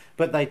occasion.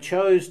 But they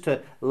chose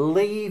to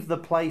leave the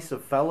place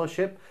of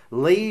fellowship,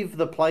 leave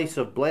the place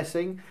of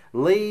blessing,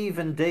 leave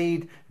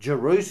indeed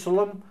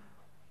Jerusalem,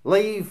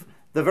 leave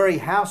the very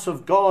house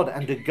of God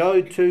and to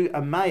go to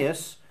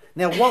Emmaus.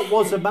 Now, what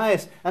was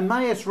Emmaus?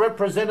 Emmaus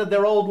represented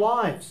their old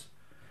lives.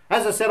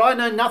 As I said, I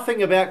know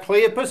nothing about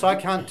Cleopas. I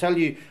can't tell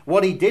you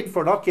what he did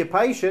for an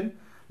occupation,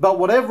 but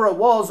whatever it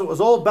was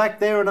all back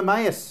there in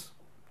Emmaus.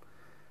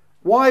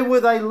 Why were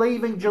they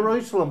leaving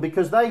Jerusalem?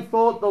 Because they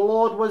thought the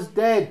Lord was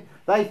dead.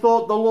 They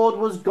thought the Lord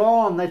was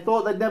gone. They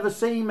thought they'd never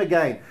see him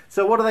again.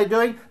 So what are they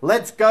doing?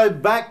 Let's go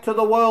back to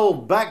the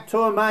world, back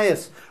to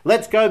Emmaus.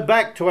 Let's go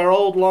back to our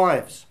old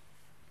lives.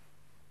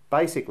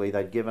 Basically,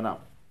 they'd given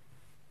up.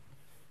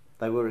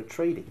 They were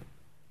retreating.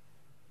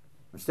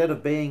 Instead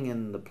of being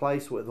in the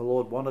place where the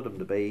Lord wanted them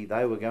to be,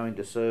 they were going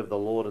to serve the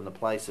Lord in the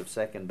place of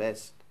second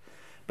best.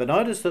 But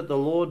notice that the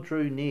Lord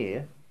drew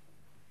near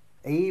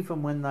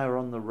even when they were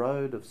on the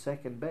road of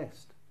second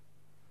best.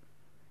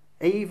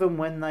 Even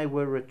when they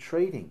were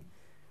retreating.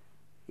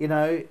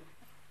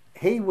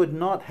 He would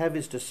not have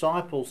his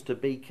disciples to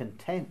be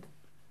content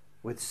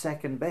with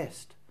second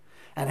best.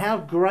 And how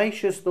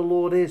gracious the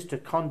Lord is to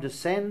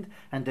condescend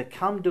and to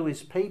come to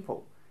his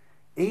people,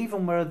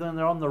 even when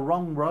they're on the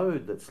wrong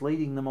road that's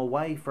leading them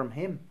away from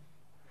him.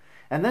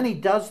 And then he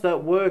does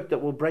that work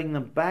that will bring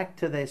them back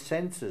to their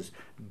senses,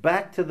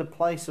 back to the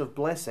place of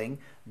blessing,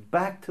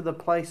 back to the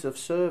place of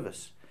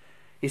service.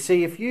 You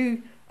see, if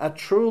you are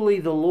truly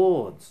the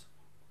Lord's,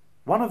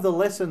 One of the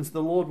lessons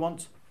the Lord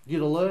wants you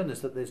to learn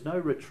is that there's no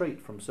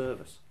retreat from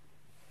service.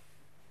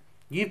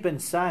 You've been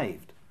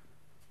saved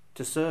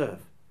to serve.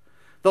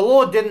 The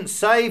Lord didn't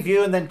save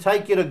you and then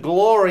take you to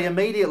glory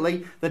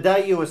immediately the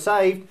day you were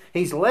saved.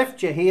 He's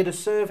left you here to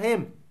serve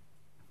Him.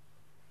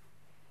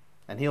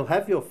 And He'll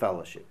have your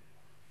fellowship.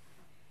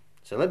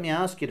 So let me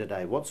ask you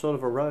today, what sort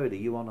of a road are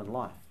you on in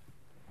life?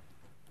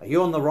 Are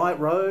you on the right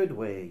road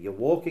where you're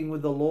walking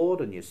with the Lord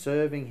and you're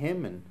serving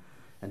Him and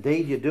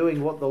indeed you're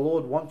doing what the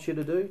Lord wants you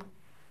to do?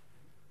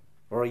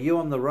 Or are you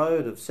on the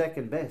road of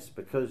second best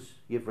because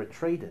you've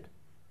retreated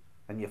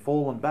and you've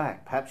fallen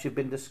back? Perhaps you've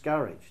been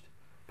discouraged.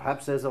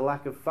 Perhaps there's a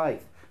lack of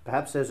faith.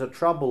 Perhaps there's a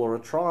trouble or a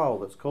trial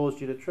that's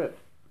caused you to trip.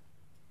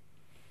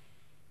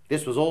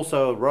 This was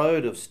also a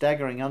road of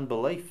staggering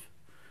unbelief.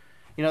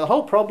 You know, the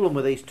whole problem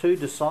with these two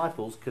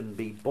disciples can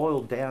be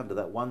boiled down to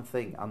that one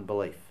thing,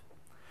 unbelief.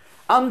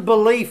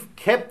 Unbelief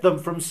kept them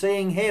from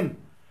seeing Him.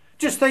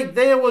 Just think,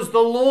 there was the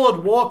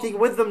Lord walking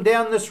with them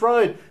down this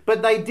road,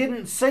 but they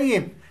didn't see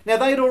Him. Now,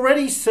 they'd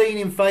already seen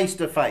Him face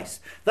to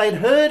face. They'd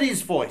heard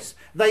His voice.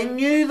 They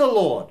knew the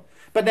Lord.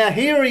 But now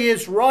here He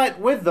is right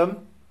with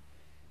them,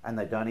 and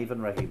they don't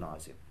even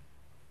recognize Him.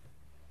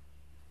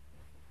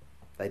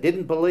 They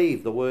didn't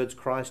believe the words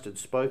Christ had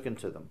spoken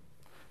to them.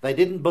 They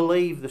didn't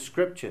believe the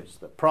scriptures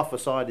that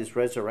prophesied His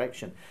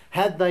resurrection.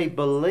 Had they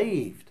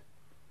believed,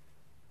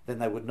 then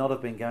they would not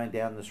have been going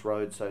down this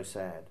road so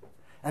sad.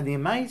 And the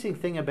amazing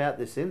thing about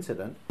this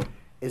incident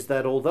is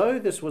that although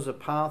this was a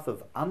path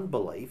of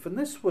unbelief, and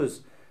this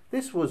was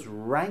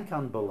rank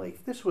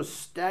unbelief, this was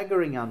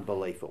staggering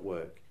unbelief at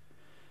work,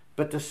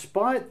 but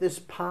despite this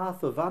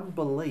path of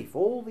unbelief,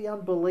 all the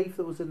unbelief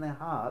that was in their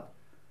heart,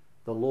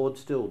 the Lord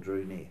still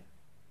drew near.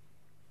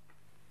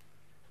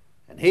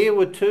 And here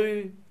were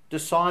two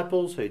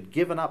disciples who'd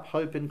given up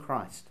hope in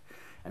Christ.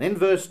 And in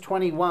verse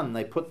 21,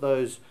 they put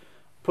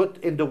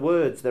into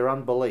words their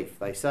unbelief.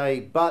 They say,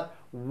 "But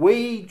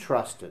we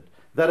trusted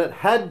that it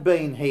had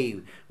been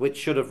He which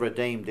should have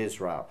redeemed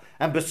Israel.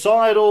 And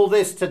beside all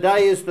this,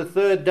 today is the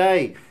third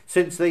day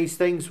since these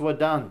things were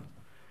done."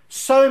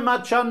 So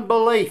much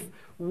unbelief.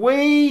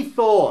 We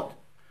thought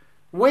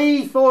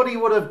He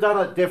would have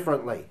done it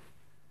differently.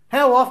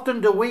 How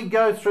often do we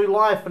go through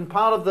life, and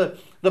part of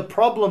the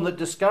problem that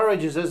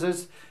discourages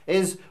us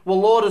is,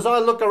 well, Lord, as I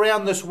look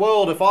around this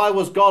world, if I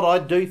was God,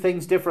 I'd do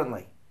things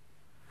differently.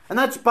 And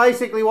that's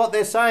basically what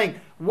they're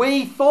saying.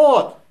 We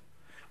thought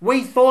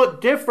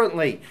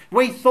differently.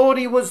 We thought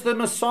He was the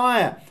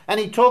Messiah. And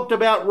He talked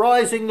about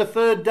rising the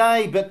third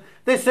day, but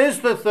this is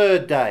the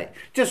third day.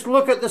 Just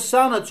look at the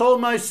sun, it's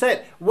almost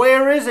set.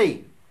 Where is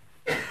He?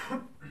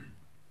 And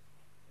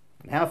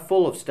how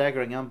full of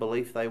staggering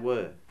unbelief they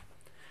were.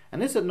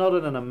 And is it not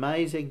an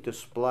amazing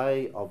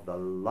display of the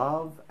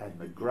love and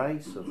the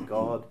grace of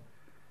God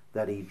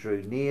that He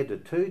drew near to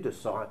two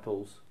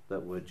disciples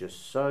that were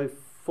just so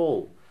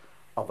full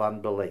of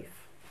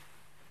unbelief?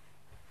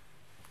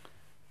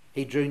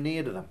 He drew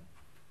near to them.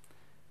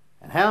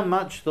 And how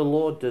much the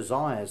Lord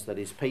desires that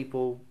His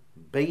people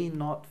be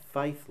not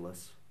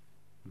faithless,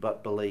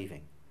 but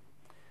believing.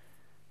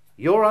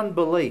 Your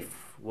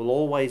unbelief will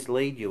always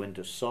lead you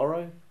into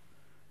sorrow,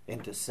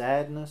 into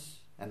sadness,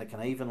 and it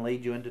can even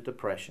lead you into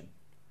depression.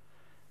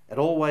 It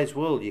always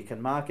will. You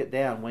can mark it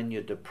down. When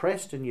you're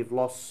depressed and you've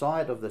lost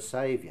sight of the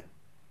Saviour,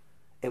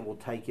 it will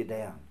take you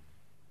down.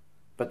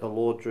 But the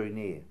Lord drew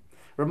near.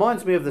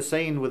 Reminds me of the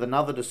scene with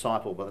another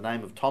disciple by the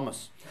name of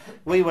Thomas.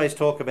 We always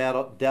talk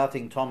about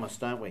doubting Thomas,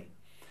 don't we?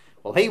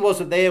 Well, he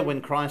wasn't there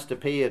when Christ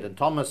appeared, and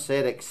Thomas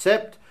said,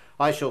 "Except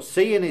I shall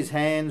see in His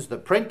hands the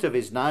print of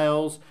His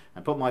nails,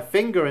 and put my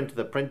finger into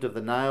the print of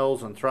the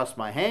nails, and thrust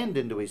my hand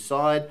into His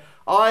side,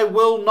 I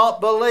will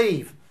not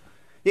believe."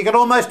 You can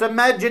almost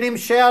imagine him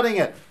shouting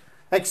it.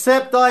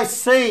 "Except I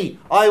see,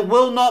 I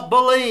will not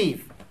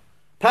believe."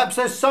 Perhaps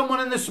there's someone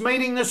in this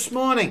meeting this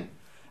morning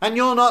and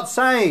you're not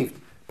saved.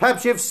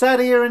 Perhaps you've sat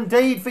here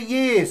indeed for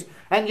years,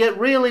 and yet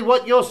really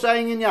what you're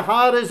saying in your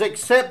heart is,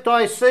 "Except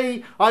I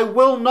see, I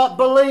will not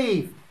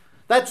believe."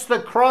 That's the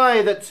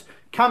cry that's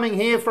coming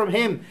here from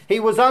him. He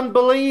was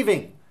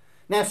unbelieving.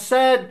 Now,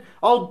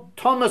 old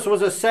Thomas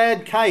was a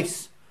sad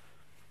case.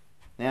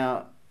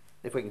 Now,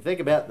 if we can think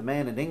about the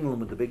man in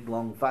England with the big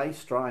long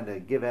face trying to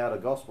give out a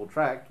gospel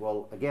tract,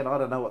 well, again, I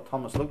don't know what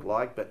Thomas looked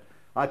like, but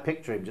I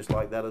picture him just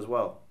like that as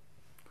well.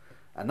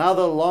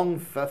 Another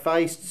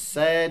long-faced,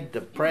 sad,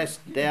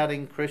 depressed,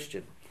 doubting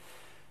Christian.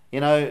 You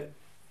know,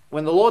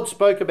 when the Lord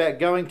spoke about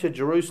going to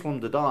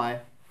Jerusalem to die,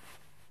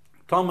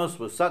 Thomas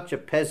was such a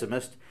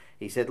pessimist,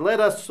 he said,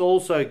 "Let us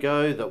also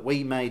go that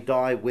we may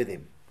die with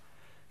Him."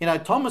 You know,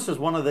 Thomas is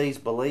one of these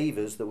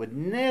believers that would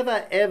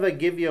never ever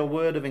give you a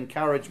word of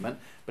encouragement,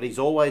 but he's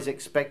always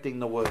expecting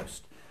the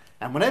worst.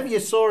 And whenever you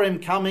saw him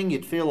coming,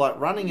 you'd feel like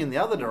running in the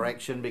other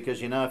direction,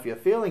 because, you know, if you're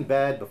feeling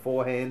bad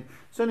beforehand,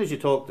 as soon as you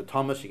talk to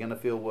Thomas, you're going to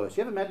feel worse.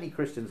 You ever met any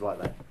Christians like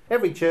that?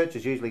 Every church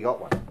has usually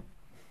got one.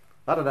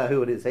 I don't know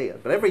who it is here,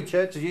 but every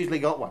church has usually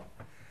got one.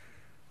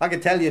 I can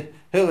tell you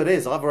who it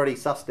is. I've already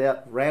sussed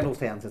out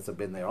Randallstown since I've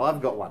been there.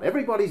 I've got one.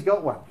 Everybody's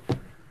got one.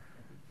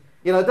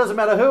 You know, it doesn't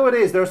matter who it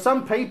is. There are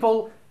some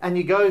people and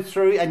you go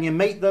through and you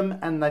meet them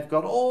and they've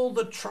got all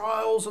the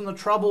trials and the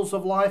troubles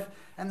of life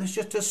and there's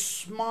just a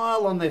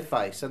smile on their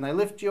face and they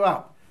lift you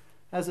up.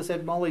 As I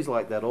said, Molly's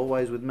like that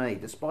always with me.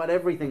 Despite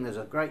everything, there's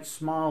a great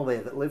smile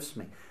there that lifts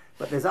me.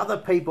 But there's other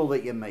people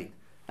that you meet.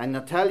 And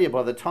I tell you,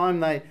 by the time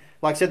like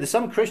I said, there's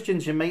some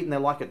Christians you meet and they're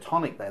like a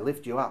tonic. They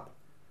lift you up.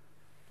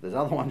 There's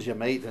other ones you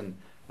meet and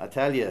I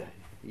tell you,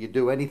 you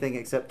do anything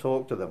except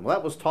talk to them. Well,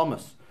 that was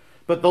Thomas.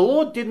 But the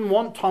Lord didn't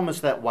want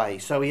Thomas that way.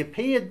 So he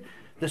appeared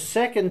the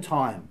second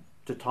time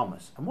to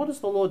Thomas. And what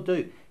does the Lord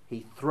do?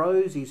 He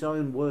throws his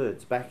own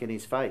words back in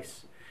his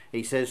face.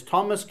 He says,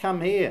 Thomas,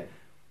 come here.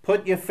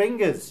 Put your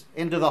fingers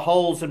into the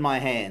holes in my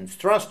hands.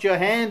 Thrust your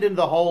hand into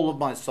the hole of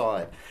my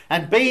side.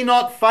 And be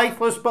not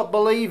faithless but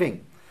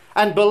believing.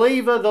 And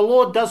believer, the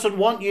Lord doesn't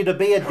want you to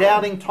be a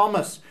doubting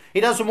Thomas. He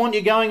doesn't want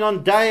you going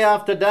on day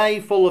after day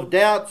full of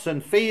doubts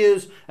and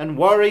fears and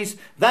worries.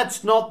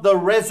 That's not the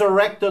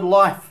resurrected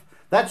life.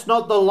 That's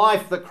not the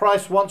life that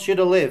Christ wants you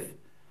to live.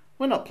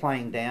 We're not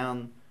playing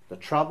down the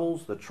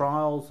troubles, the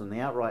trials and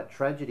the outright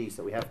tragedies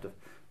that we have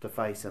to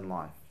face in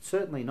life.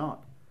 Certainly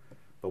not.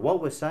 But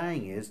what we're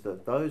saying is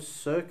that those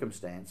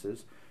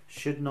circumstances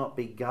should not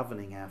be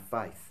governing our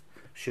faith,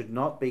 should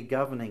not be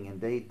governing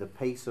indeed the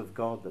peace of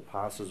God that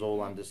passes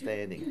all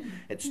understanding.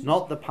 It's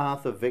not the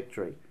path of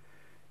victory.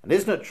 And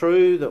isn't it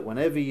true that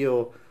whenever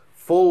you're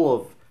full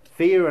of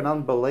fear and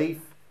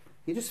unbelief,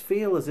 you just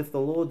feel as if the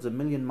Lord's a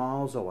million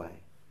miles away?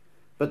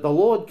 But the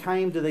Lord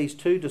came to these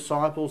two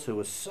disciples who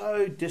were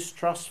so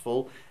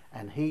distrustful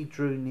and he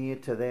drew near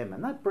to them.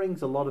 And that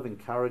brings a lot of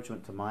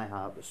encouragement to my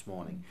heart this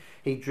morning.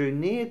 He drew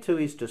near to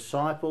his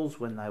disciples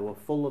when they were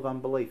full of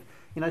unbelief.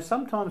 You know,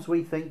 sometimes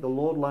we think the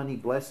Lord will only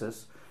bless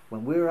us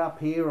when we're up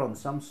here on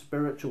some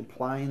spiritual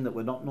plane that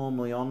we're not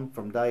normally on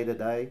from day to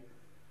day.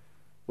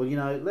 Well, you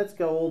know, let's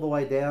go all the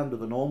way down to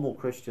the normal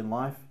Christian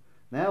life.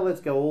 Now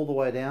let's go all the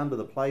way down to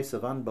the place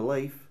of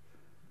unbelief.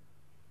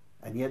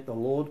 And yet the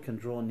Lord can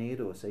draw near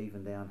to us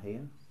even down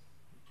here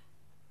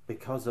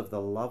because of the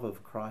love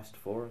of Christ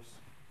for us.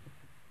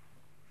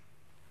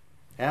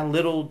 How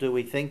little do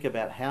we think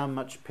about how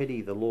much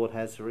pity the Lord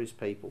has for his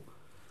people.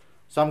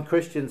 Some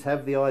Christians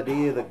have the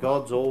idea that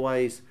God's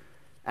always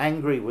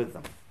angry with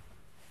them,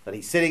 that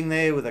he's sitting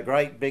there with a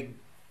great big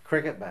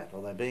cricket bat.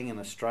 Although being an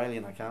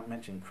Australian, I can't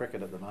mention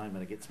cricket at the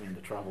moment, it gets me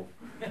into trouble.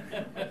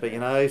 But you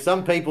know,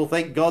 some people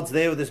think God's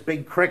there with this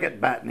big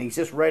cricket bat and he's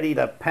just ready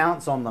to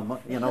pounce on them,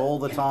 you know, all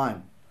the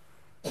time.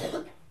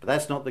 But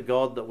that's not the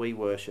God that we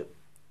worship.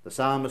 The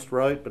psalmist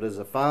wrote, "But as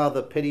a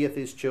father pitieth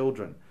his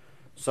children,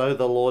 so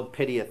the Lord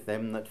pitieth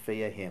them that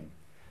fear him."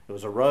 It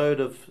was a road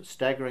of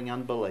staggering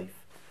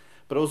unbelief.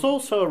 But it was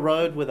also a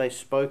road where they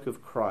spoke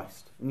of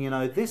Christ. And you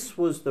know, this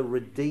was the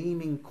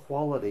redeeming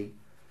quality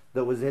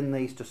that was in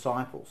these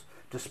disciples.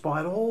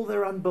 Despite all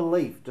their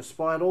unbelief,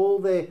 despite all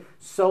their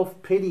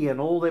self-pity and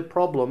all their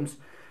problems,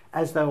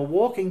 as they were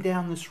walking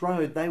down this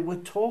road, they were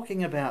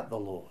talking about the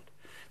Lord.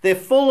 They're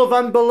full of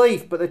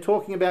unbelief, but they're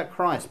talking about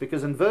Christ.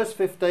 Because in verse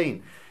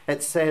 15,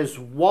 it says,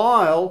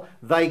 while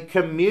they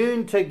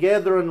communed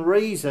together and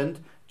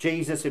reasoned,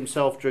 Jesus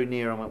himself drew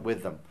near and went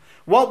with them.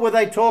 What were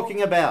they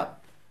talking about?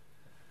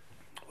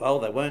 Well,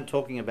 they weren't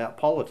talking about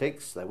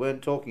politics. They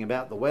weren't talking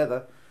about the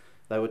weather.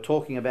 They were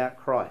talking about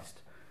Christ.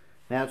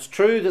 Now, it's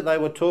true that they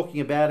were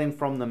talking about him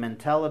from the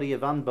mentality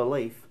of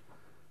unbelief,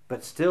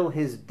 but still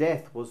his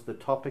death was the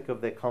topic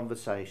of their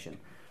conversation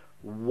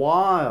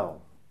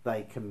while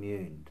they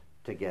communed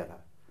together.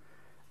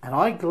 And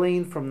I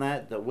glean from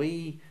that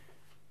we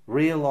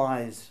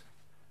realise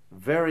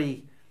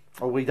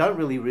we don't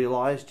really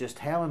realise just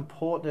how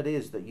important it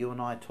is that you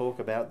and I talk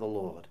about the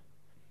Lord.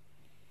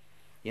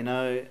 You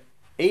know,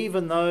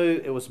 even though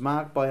it was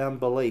marked by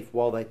unbelief,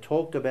 while they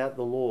talked about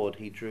the Lord,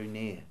 he drew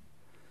near.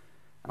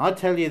 And I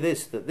tell you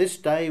this, that this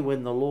day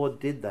when the Lord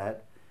did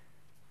that,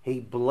 he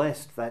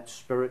blessed that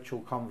spiritual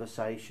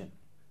conversation.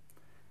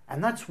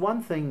 And that's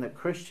one thing that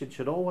Christians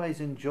should always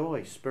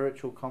enjoy,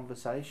 spiritual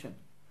conversation.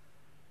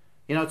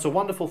 You know, it's a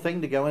wonderful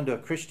thing to go into a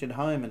Christian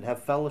home and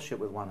have fellowship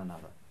with one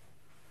another.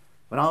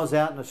 When I was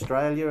out in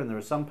Australia, and there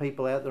are some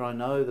people out there I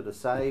know that are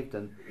saved,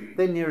 and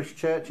their nearest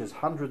church is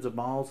hundreds of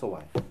miles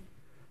away.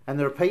 And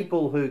there are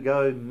people who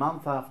go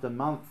month after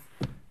month,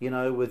 you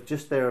know, with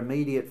just their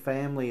immediate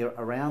family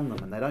around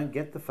them, and they don't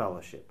get the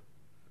fellowship.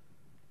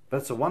 But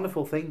it's a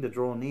wonderful thing to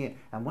draw near.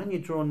 And when you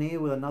draw near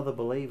with another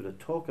believer, to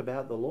talk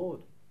about the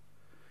Lord.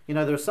 You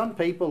know, there are some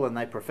people and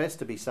they profess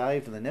to be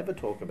saved and they never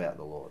talk about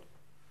the Lord.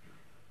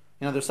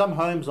 You know, there's some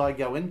homes I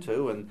go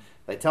into and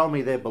they tell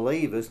me they're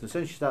believers, and as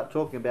soon as you start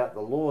talking about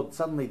the Lord,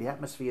 suddenly the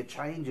atmosphere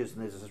changes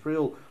and there's this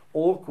real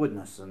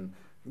awkwardness and,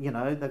 you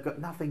know, they've got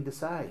nothing to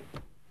say.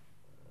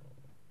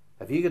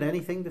 Have you got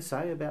anything to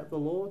say about the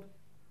Lord?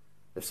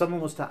 If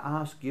someone was to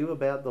ask you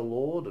about the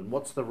Lord and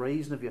what's the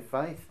reason of your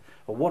faith,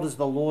 or what does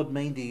the Lord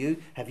mean to you,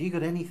 have you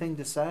got anything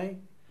to say?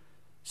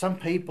 Some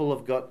people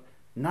have got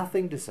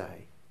nothing to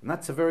say, and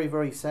that's a very,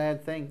 very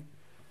sad thing.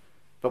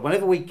 But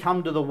whenever we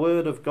come to the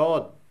Word of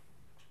God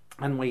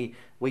and we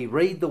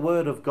read the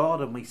Word of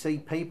God and we see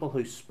people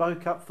who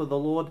spoke up for the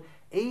Lord,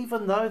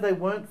 even though they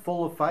weren't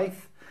full of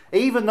faith,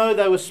 Even though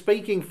they were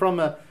speaking from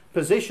a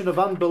position of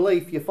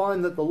unbelief, you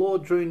find that the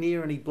Lord drew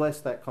near and he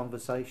blessed that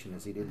conversation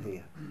as he did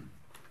here.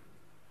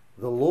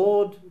 The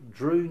Lord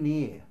drew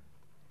near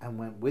and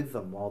went with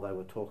them while they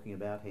were talking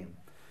about him.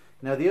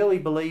 Now, the early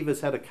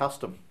believers had a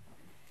custom.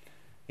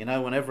 You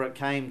know, whenever it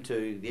came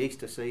to the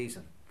Easter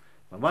season,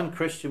 when one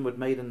Christian would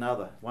meet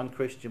another, one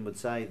Christian would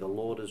say, "The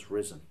Lord is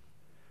risen."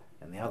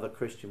 And the other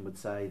Christian would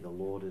say, "The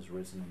Lord is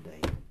risen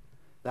indeed."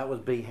 That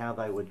would be how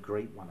they would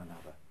greet one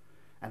another.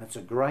 And it's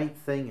a great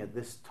thing at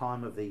this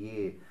time of the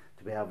year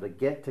to be able to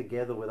get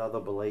together with other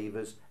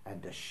believers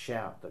and to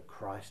shout that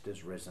Christ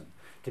is risen.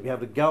 To be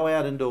able to go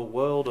out into a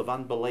world of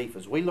unbelief.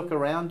 As we look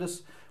around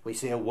us, we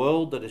see a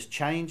world that is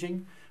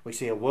changing. We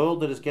see a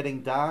world that is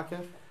getting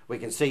darker. We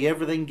can see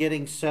everything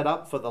getting set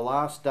up for the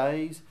last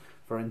days.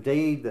 For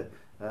indeed,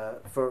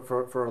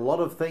 for a lot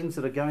of things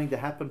that are going to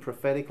happen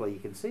prophetically. You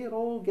can see it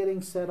all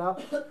getting set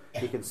up.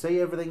 You can see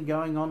everything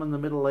going on in the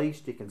Middle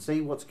East. You can see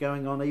what's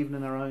going on even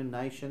in our own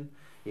nation.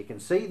 You can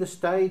see the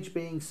stage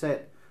being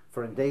set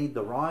for indeed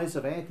the rise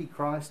of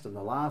Antichrist in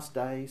the last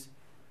days.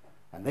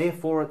 And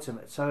therefore it's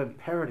so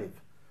imperative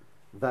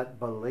that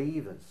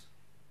believers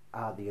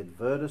are the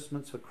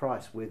advertisements for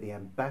Christ. We're the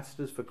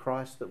ambassadors for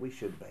Christ that we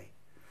should be.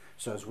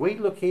 So as we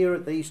look here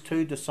at these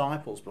two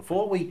disciples,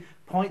 before we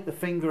point the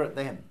finger at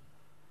them,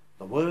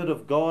 the Word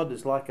of God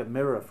is like a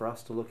mirror for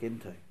us to look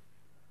into.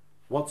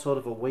 What sort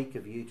of a week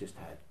have you just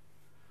had?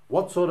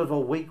 What sort of a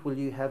week will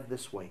you have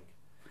this week?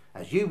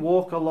 As you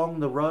walk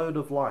along the road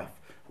of life,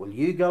 will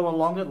you go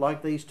along it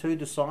like these two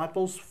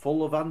disciples,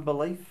 full of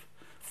unbelief,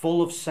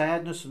 full of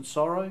sadness and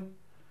sorrow?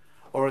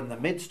 Or in the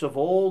midst of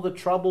all the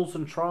troubles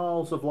and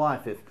trials of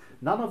life, if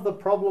none of the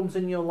problems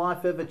in your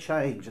life ever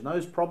change and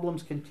those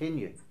problems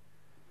continue,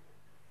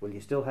 will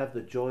you still have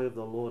the joy of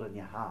the Lord in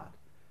your heart?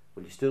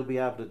 Will you still be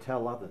able to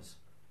tell others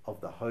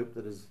of the hope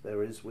that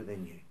there is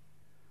within you?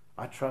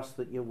 I trust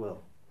that you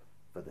will,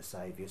 for the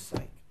Saviour's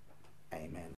sake. Amen.